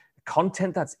of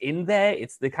content that's in there.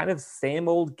 It's the kind of same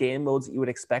old game modes that you would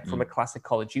expect from a classic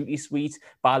Call of Duty suite,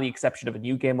 by the exception of a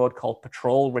new game mode called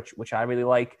Patrol, which I really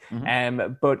like.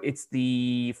 But it's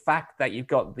the fact that you've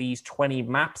got these 20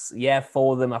 maps. Yeah,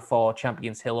 4 of them are for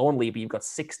Champions Hill only, but you've got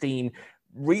 16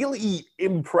 really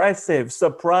impressive,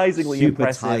 surprisingly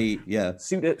impressive,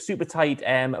 super tight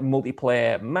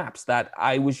multiplayer maps that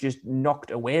I was just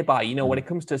knocked away by. When it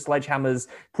comes to Sledgehammer's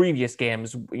previous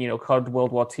games, COD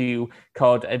World War II,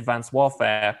 COD Advanced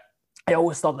Warfare, I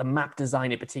always thought the map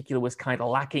design in particular was kind of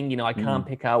lacking. I can't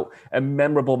pick out a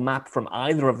memorable map from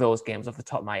either of those games off the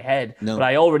top of my head. No. But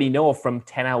I already know from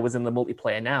 10 hours in the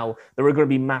multiplayer now, there are going to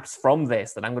be maps from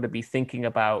this that I'm going to be thinking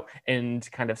about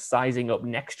and kind of sizing up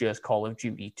next year's Call of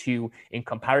Duty 2 in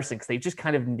comparison, because they've just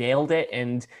kind of nailed it.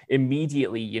 And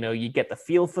immediately, you get the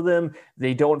feel for them.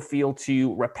 They don't feel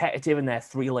too repetitive in their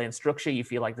 3-lane structure. You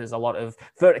feel like there's a lot of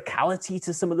verticality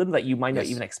to some of them that you might not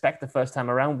even expect the first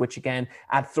time around, which again,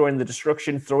 throw in the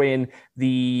destruction, throw in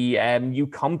the new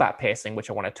combat pacing, which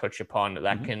I want to touch upon,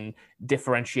 that can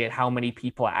differentiate how many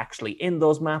people are actually in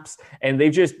those maps, and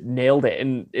they've just nailed it.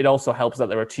 And it also helps that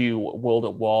there are 2 World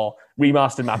at War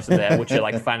remastered maps in there, which are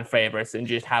like fan favorites and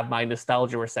just have my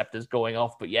nostalgia receptors going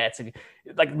off. But yeah, it's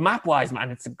like map wise,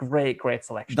 man, it's a great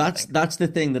selection. That's the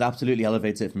thing that absolutely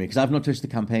elevates it for me, because I've not touched the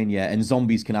campaign yet, and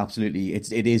zombies can absolutely,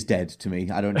 it is dead to me.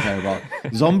 I don't care about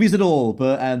zombies at all.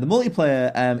 But the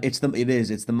multiplayer, it's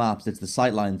the maps, it's the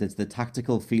sightlines, it's the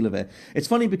tactical feel of it. It's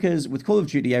funny because with Call of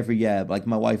Duty every year, like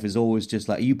my wife is always just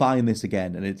like, "Are you buying this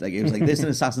again?" And it was like this in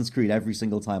Assassin's Creed every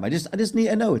single time. I just need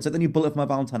to know. It's like the new Bullet for My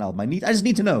Valentine album. I just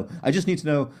need to know. I just need to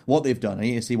know what they've done. I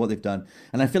need to see what they've done.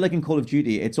 And I feel like in Call of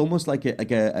Duty, it's almost like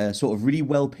a sort of really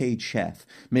well-paid chef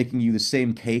making you the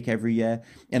same cake every year.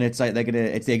 And it's like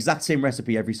it's the exact same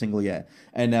recipe every single year.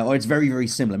 And or it's very, very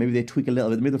similar. Maybe they tweak a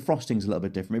little bit. Maybe the frosting's a little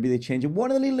bit different. Maybe they change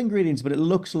one of the little ingredients, but it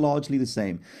looks largely the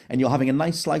same. And you're having a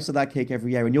nice slice of that cake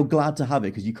every year, and you're glad to have it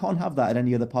because you can't have that at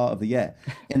any other part of the year.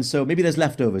 And so maybe there's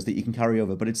leftovers that you can carry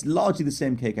over, but it's largely the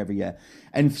same cake every year.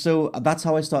 And so that's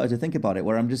how I started to think about it,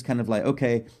 where I'm just kind of like,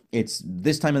 okay, it's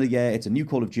this time of the year, it's a new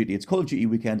Call of Duty, it's Call of Duty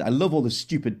weekend. I love all the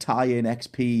stupid tie-in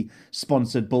XP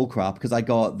sponsored bullcrap because I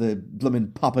got the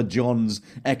blooming Papa John's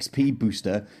XP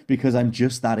booster because I'm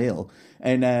just that ill.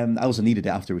 And I also needed it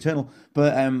after Returnal.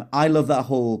 But I love that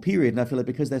whole period, and I feel like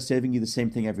because they're serving you the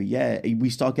same thing every year, we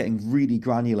start getting really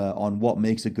granular on what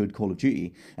makes a good Call of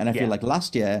Duty. And I feel like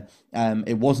last year,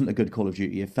 it wasn't a good Call of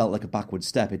Duty. It felt like a backward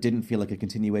step. It didn't feel like a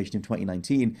continuation of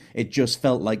 2019. It just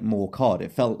felt like more COD.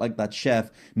 It felt like that chef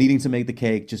needing to make the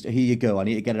cake. Just, here you go. I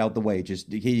need to get it out the way.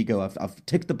 Just, here you go. I've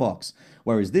ticked the box.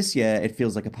 Whereas this year, it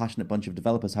feels like a passionate bunch of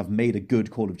developers have made a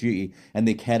good Call of Duty, and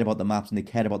they cared about the maps, and they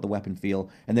cared about the weapon feel,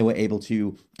 and they were able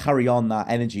to carry on that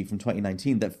energy from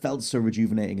 2019 that felt so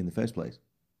rejuvenating in the first place.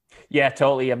 Yeah,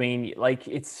 totally. I mean, like,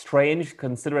 it's strange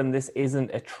considering this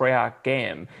isn't a Treyarch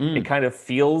game. It kind of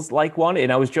feels like one.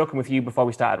 And I was joking with you before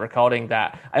we started recording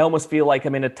that I almost feel like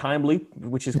I'm in a time loop,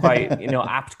 which is quite,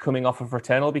 apt coming off of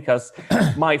Returnal, because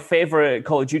my favorite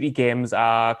Call of Duty games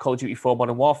are Call of Duty 4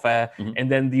 Modern Warfare. And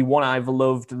then the one I've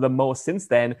loved the most since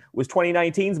then was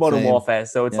 2019's Modern Warfare.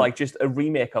 So it's like just a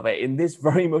remake of it. And this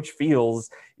very much feels,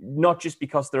 not just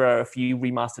because there are a few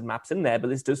remastered maps in there, but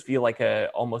this does feel like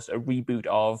almost a reboot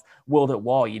of World at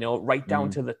War, right down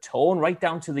to the tone, right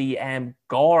down to the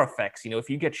gore effects. If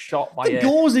you get shot by a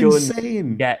gore's gun,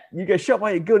 insane. Yeah, you get shot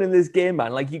by a gun in this game,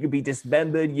 man. Like, you could be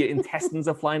dismembered, your intestines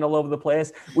are flying all over the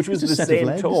place, which was the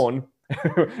same tone.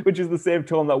 Which is the same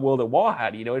tone that World at War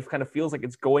had. It kind of feels like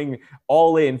it's going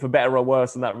all in, for better or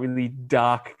worse, in that really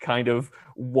dark kind of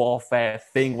warfare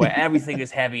thing where everything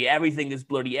is heavy, everything is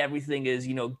bloody, everything is,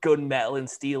 gunmetal and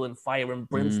steel and fire and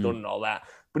brimstone and all that.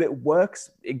 But it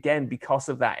works, again, because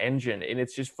of that engine. And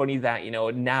it's just funny that,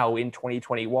 now in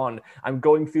 2021, I'm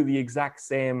going through the exact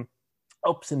same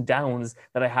ups and downs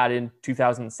that I had in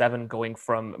 2007 going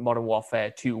from Modern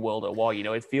Warfare to World at War.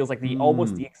 It feels like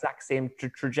almost the exact same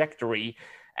trajectory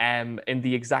and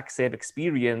the exact same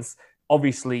experience.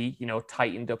 Obviously,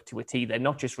 tightened up to a T. They're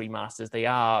not just remasters. They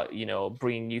are,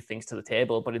 bringing new things to the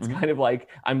table. But it's kind of like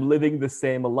I'm living the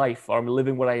same life, or I'm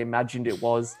living what I imagined it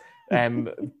was.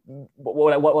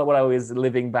 What I was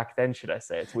living back then, should I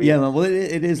say? It's weird. Yeah, man, well,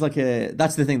 it is like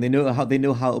that's the thing. They know how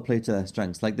to play to their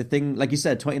strengths. Like the thing, like you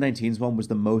said, 2019's one was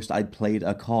the most I'd played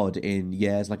a COD in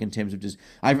years. Like in terms of just,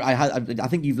 I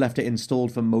think you've left it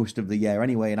installed for most of the year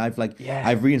anyway, and I've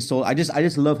reinstalled. I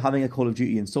just love having a Call of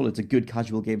Duty installed. It's a good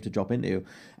casual game to drop into.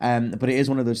 But it is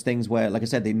one of those things where, like I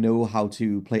said, they know how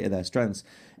to play to their strengths.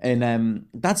 And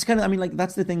that's kind of, I mean, like,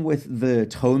 that's the thing with the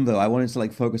tone, though. I wanted to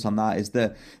like focus on that, is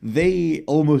that they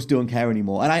almost don't care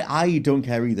anymore. And I don't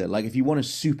care either. Like, if you want a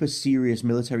super serious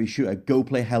military shooter, go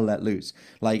play Hell Let Loose.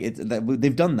 Like,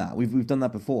 they've done that. We've done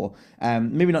that before.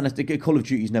 Maybe not necessarily, Call of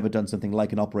Duty's never done something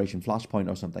like an Operation Flashpoint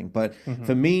or something. But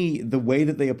for me, the way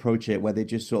that they approach it, where they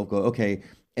just sort of go, okay,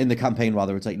 in the campaign,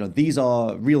 rather, it's like, these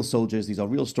are real soldiers, these are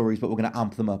real stories, but we're going to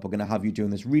amp them up. We're going to have you doing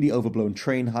this really overblown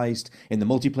train heist. In the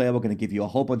multiplayer, we're going to give you a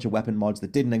whole bunch of weapon mods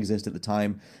that didn't exist at the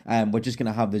time. We're just going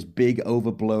to have this big,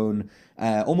 overblown,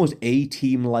 almost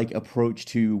A-team-like approach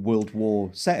to World War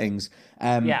settings.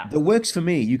 That works for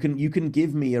me. You can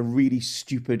give me a really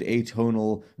stupid,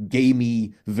 atonal,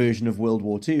 gamey version of World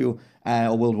War II,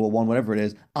 or World War One, whatever it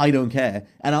is. I don't care,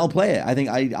 and I'll play it. I think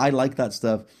I like that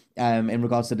stuff. In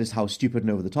regards to just how stupid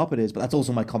and over the top it is, but that's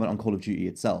also my comment on Call of Duty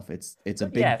itself. It's a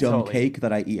big dumb cake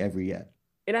that I eat every year.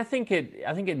 And I think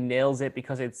it nails it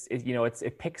because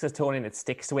it picks a tone and it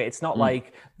sticks to it. It's not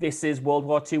like this is World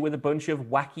War II with a bunch of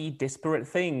wacky, disparate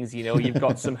things. You've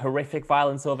got some horrific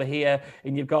violence over here,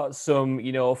 and you've got some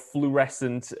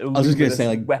fluorescent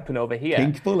weapon over here.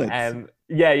 Pink bullets.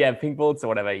 Pink bullets or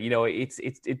whatever.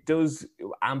 It does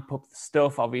amp up the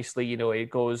stuff. Obviously, it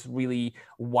goes really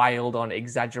wild on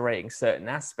exaggerating certain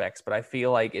aspects, but I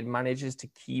feel like it manages to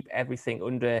keep everything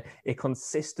under a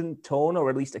consistent tone, or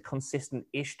at least a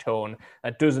consistent-ish tone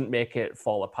that doesn't make it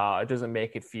fall apart. It doesn't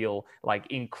make it feel like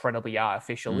incredibly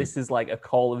artificial. This is like a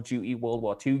Call of Duty World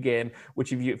War II game,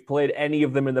 which if you've played any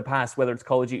of them in the past, whether it's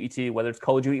Call of Duty 2, whether it's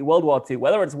Call of Duty World War II,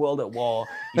 whether it's World at War,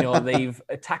 they've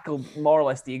tackled more or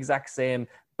less the exact same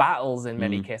battles in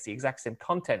many cases, the exact same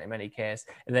content in many cases,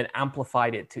 and then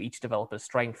amplified it to each developer's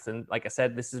strengths. And like I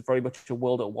said, this is very much a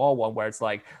World at War one, where it's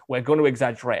like, we're going to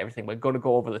exaggerate everything, we're going to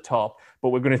go over the top, but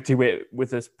we're going to do it with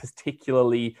this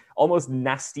particularly almost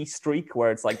nasty streak,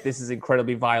 where it's like, this is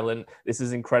incredibly violent, this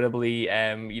is incredibly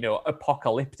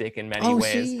apocalyptic in many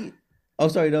ways. Oh,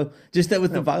 sorry, no. Just that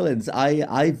with the violence,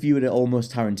 I viewed it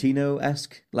almost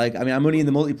Tarantino-esque. Like, I mean, I'm only in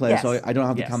the multiplayer, so I don't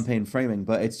have the campaign framing,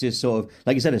 but it's just sort of,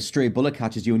 like you said, a stray bullet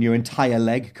catches you and your entire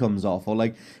leg comes off, or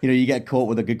like, you get caught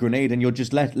with a good grenade and you're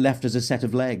just left as a set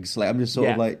of legs. Like, I'm just sort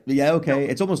of like, okay.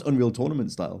 It's almost Unreal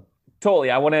Tournament style. Totally.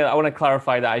 I want to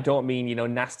clarify that I don't mean,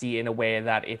 nasty in a way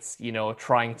that it's,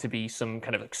 trying to be some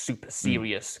kind of like super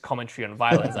serious commentary on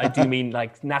violence. I do mean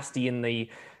like nasty in the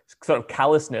sort of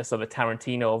callousness of a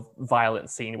Tarantino violent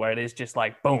scene, where it is just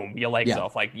like, boom, your legs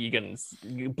off, like you can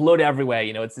blood everywhere.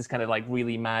 It's this kind of like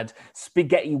really mad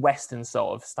spaghetti western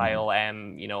sort of style,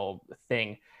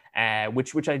 thing.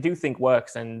 Which I do think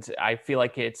works, and I feel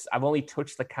like I've only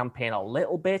touched the campaign a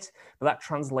little bit, but that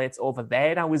translates over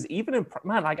there. And I was even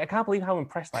I can't believe how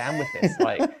impressed I am with this.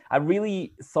 Like, I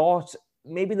really thought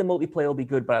maybe the multiplayer will be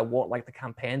good, but I won't like the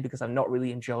campaign, because I've not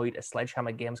really enjoyed a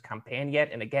Sledgehammer Games campaign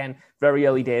yet. And again, very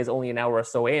early days, only an hour or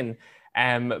so in.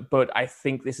 But I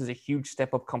think this is a huge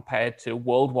step up compared to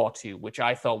World War II, which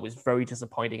I thought was very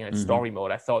disappointing in its story mode.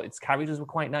 I thought its characters were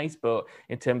quite nice, but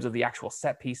in terms of the actual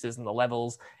set pieces and the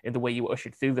levels and the way you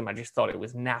ushered through them, I just thought it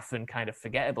was naff and kind of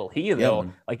forgettable. Here,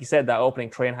 though, like you said, that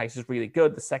opening train heist is really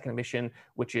good. The second mission,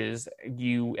 which is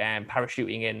you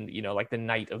parachuting in, like the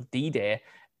night of D-Day,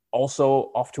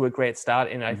 also off to a great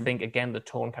start. And I think, again, the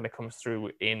tone kind of comes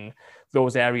through in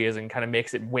those areas and kind of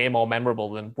makes it way more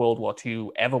memorable than World War II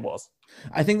ever was.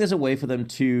 I think there's a way for them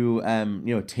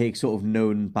to, take sort of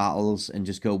known battles and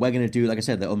just go, we're going to do, like I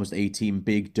said, the almost A-team,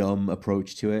 big, dumb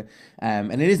approach to it.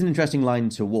 And it is an interesting line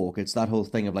to walk. It's that whole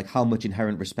thing of like, how much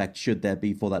inherent respect should there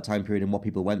be for that time period and what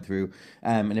people went through?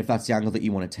 And if that's the angle that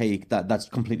you want to take, that's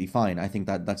completely fine. I think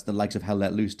that's the likes of Hell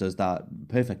Let Loose does that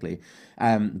perfectly.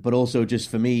 But also, just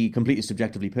for me, completely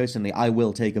subjectively, personally, I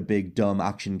will take a big, dumb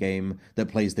action game that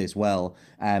plays this well,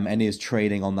 and is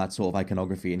trading on that sort of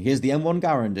iconography. And here's the M1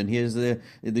 Garand, and here's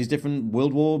these different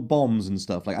World War bombs and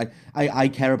stuff. Like, I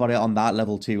care about it on that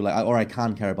level too, or I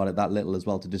can care about it that little as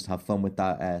well, to just have fun with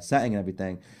that setting and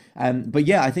everything. But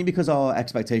yeah, I think because our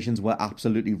expectations were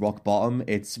absolutely rock bottom,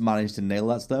 it's managed to nail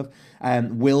that stuff.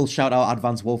 Will shout out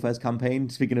Advanced Warfare's campaign.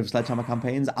 Speaking of Sledgehammer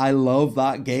campaigns, I love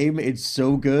that game. It's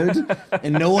so good,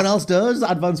 and no one else does.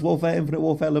 Advanced Warfare, Infinite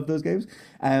Warfare, love those games.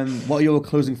 What are your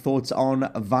closing thoughts on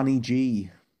Vanny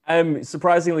G?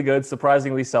 Surprisingly good,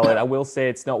 surprisingly solid. I will say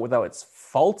it's not without its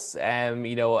faults.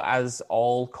 As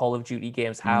all Call of Duty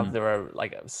games have, there are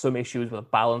like some issues with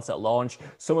balance at launch.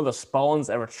 Some of the spawns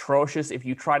are atrocious. If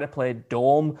you try to play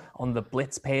Dome on the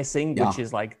blitz pacing, which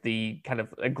is like the kind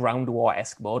of a ground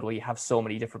war-esque mode where you have so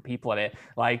many different people in it,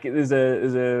 like there's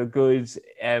a good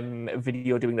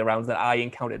video doing the rounds that I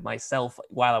encountered myself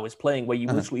while I was playing, where you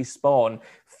literally spawn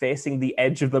facing the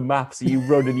edge of the map, so you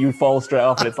run and you fall straight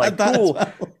off, and it's like, cool.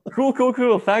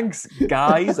 Cool. Thanks,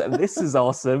 guys. This is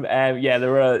awesome. Yeah,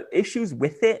 there are issues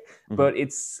with it, but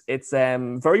it's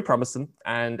very promising,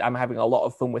 and I'm having a lot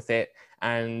of fun with it.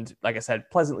 And like I said,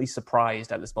 pleasantly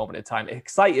surprised at this moment in time.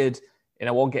 Excited, and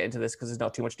I won't get into this because there's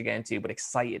not too much to get into, but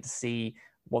excited to see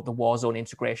what the Warzone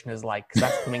integration is like, because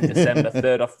that's coming December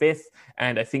 3rd or 5th.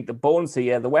 And I think the bones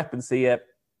here, the weapons here,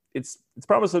 it's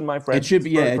promising, my friend. It should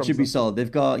be, it should be solid. They've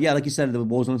got, like you said, the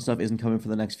Warzone stuff isn't coming for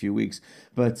the next few weeks,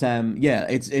 but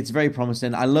it's very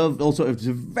promising. I love also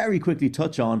to very quickly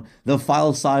touch on the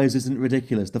file size isn't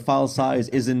ridiculous. The file size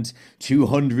isn't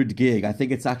 200 gig. I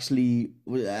think it's actually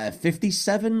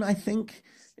 57. I think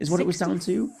is what it was down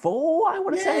to. 64, I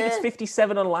want to say. It's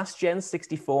 57 on last gen,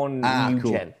 64 on new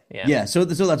gen. Yeah, so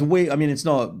that's way, I mean, it's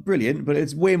not brilliant, but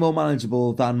it's way more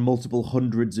manageable than multiple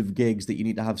hundreds of gigs that you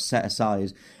need to have set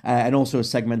aside, and also a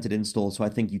segmented install, so I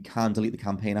think you can delete the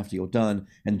campaign after you're done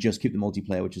and just keep the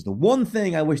multiplayer, which is the one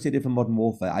thing I wish they did for Modern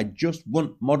Warfare. I just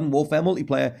want Modern Warfare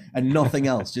multiplayer and nothing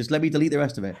else. Just let me delete the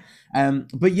rest of it.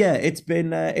 But yeah, it's been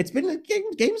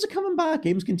games are coming back.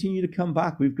 Games continue to come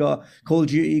back. We've got Call of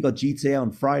Duty, got GTA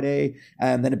on Friday,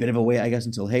 and then a bit of a wait, I guess,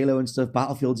 until Halo and stuff.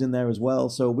 Battlefield's in there as well.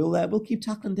 So we'll keep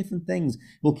tackling different things.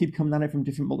 We'll keep coming at it from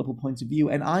different multiple points of view.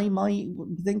 And I might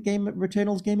think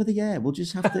Returnal's Game of the Year. We'll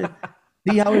just have to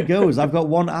see how it goes. I've got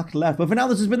one act left. But for now,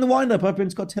 this has been the wind-up. I've been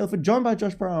Scott Tailford, joined by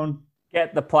Josh Brown.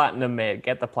 Get the platinum, mate.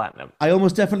 Get the platinum. I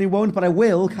almost definitely won't, but I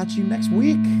will. Catch you next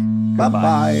week.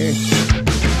 Bye-bye.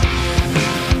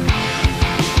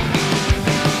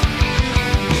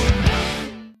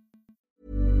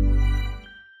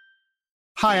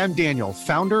 Hi, I'm Daniel,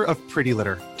 founder of Pretty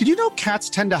Litter. Did you know cats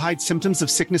tend to hide symptoms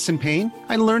of sickness and pain?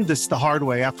 I learned this the hard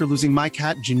way after losing my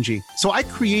cat, Gingy. So I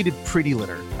created Pretty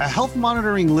Litter, a health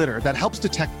monitoring litter that helps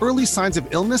detect early signs of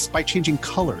illness by changing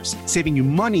colors, saving you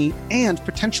money and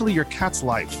potentially your cat's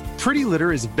life. Pretty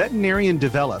Litter is veterinarian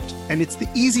developed, and it's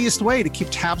the easiest way to keep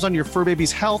tabs on your fur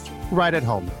baby's health right at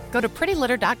home. Go to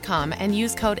prettylitter.com and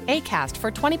use code ACAST for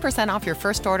 20% off your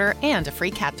first order and a free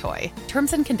cat toy.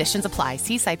 Terms and conditions apply.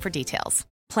 See site for details.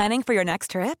 Planning for your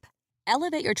next trip?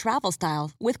 Elevate your travel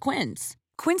style with Quince.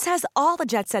 Quince has all the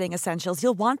jet-setting essentials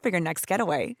you'll want for your next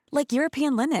getaway, like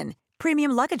European linen,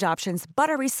 premium luggage options,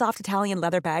 buttery soft Italian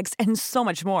leather bags, and so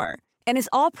much more. And is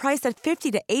all priced at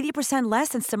 50 to 80% less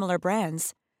than similar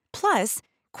brands. Plus,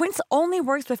 Quince only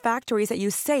works with factories that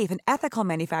use safe and ethical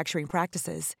manufacturing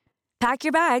practices. Pack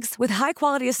your bags with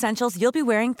high-quality essentials you'll be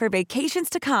wearing for vacations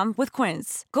to come with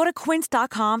Quince. Go to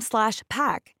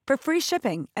quince.com/pack for free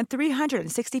shipping and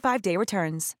 365-day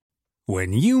returns.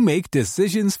 When you make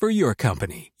decisions for your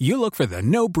company, you look for the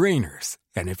no-brainers.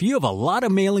 And if you have a lot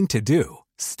of mailing to do,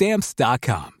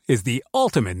 Stamps.com is the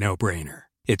ultimate no-brainer.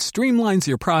 It streamlines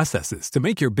your processes to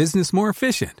make your business more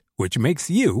efficient, which makes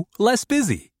you less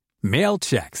busy. Mail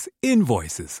checks,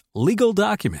 invoices, legal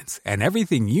documents, and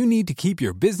everything you need to keep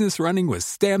your business running with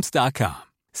Stamps.com.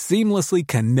 Seamlessly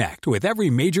connect with every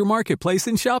major marketplace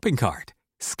and shopping cart.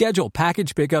 Schedule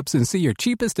package pickups and see your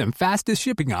cheapest and fastest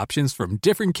shipping options from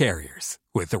different carriers,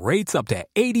 with rates up to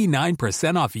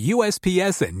 89% off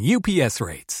USPS and UPS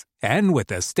rates. And with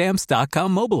the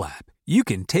Stamps.com mobile app, you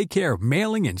can take care of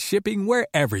mailing and shipping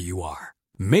wherever you are.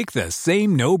 Make the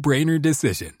same no-brainer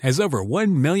decision as over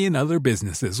 1 million other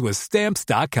businesses with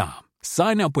Stamps.com.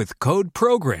 Sign up with code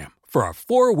PROGRAM for a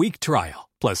 4-week trial,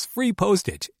 plus free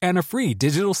postage and a free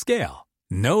digital scale.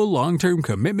 No long-term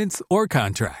commitments or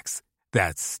contracts.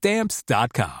 That's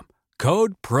Stamps.com.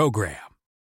 Code PROGRAM.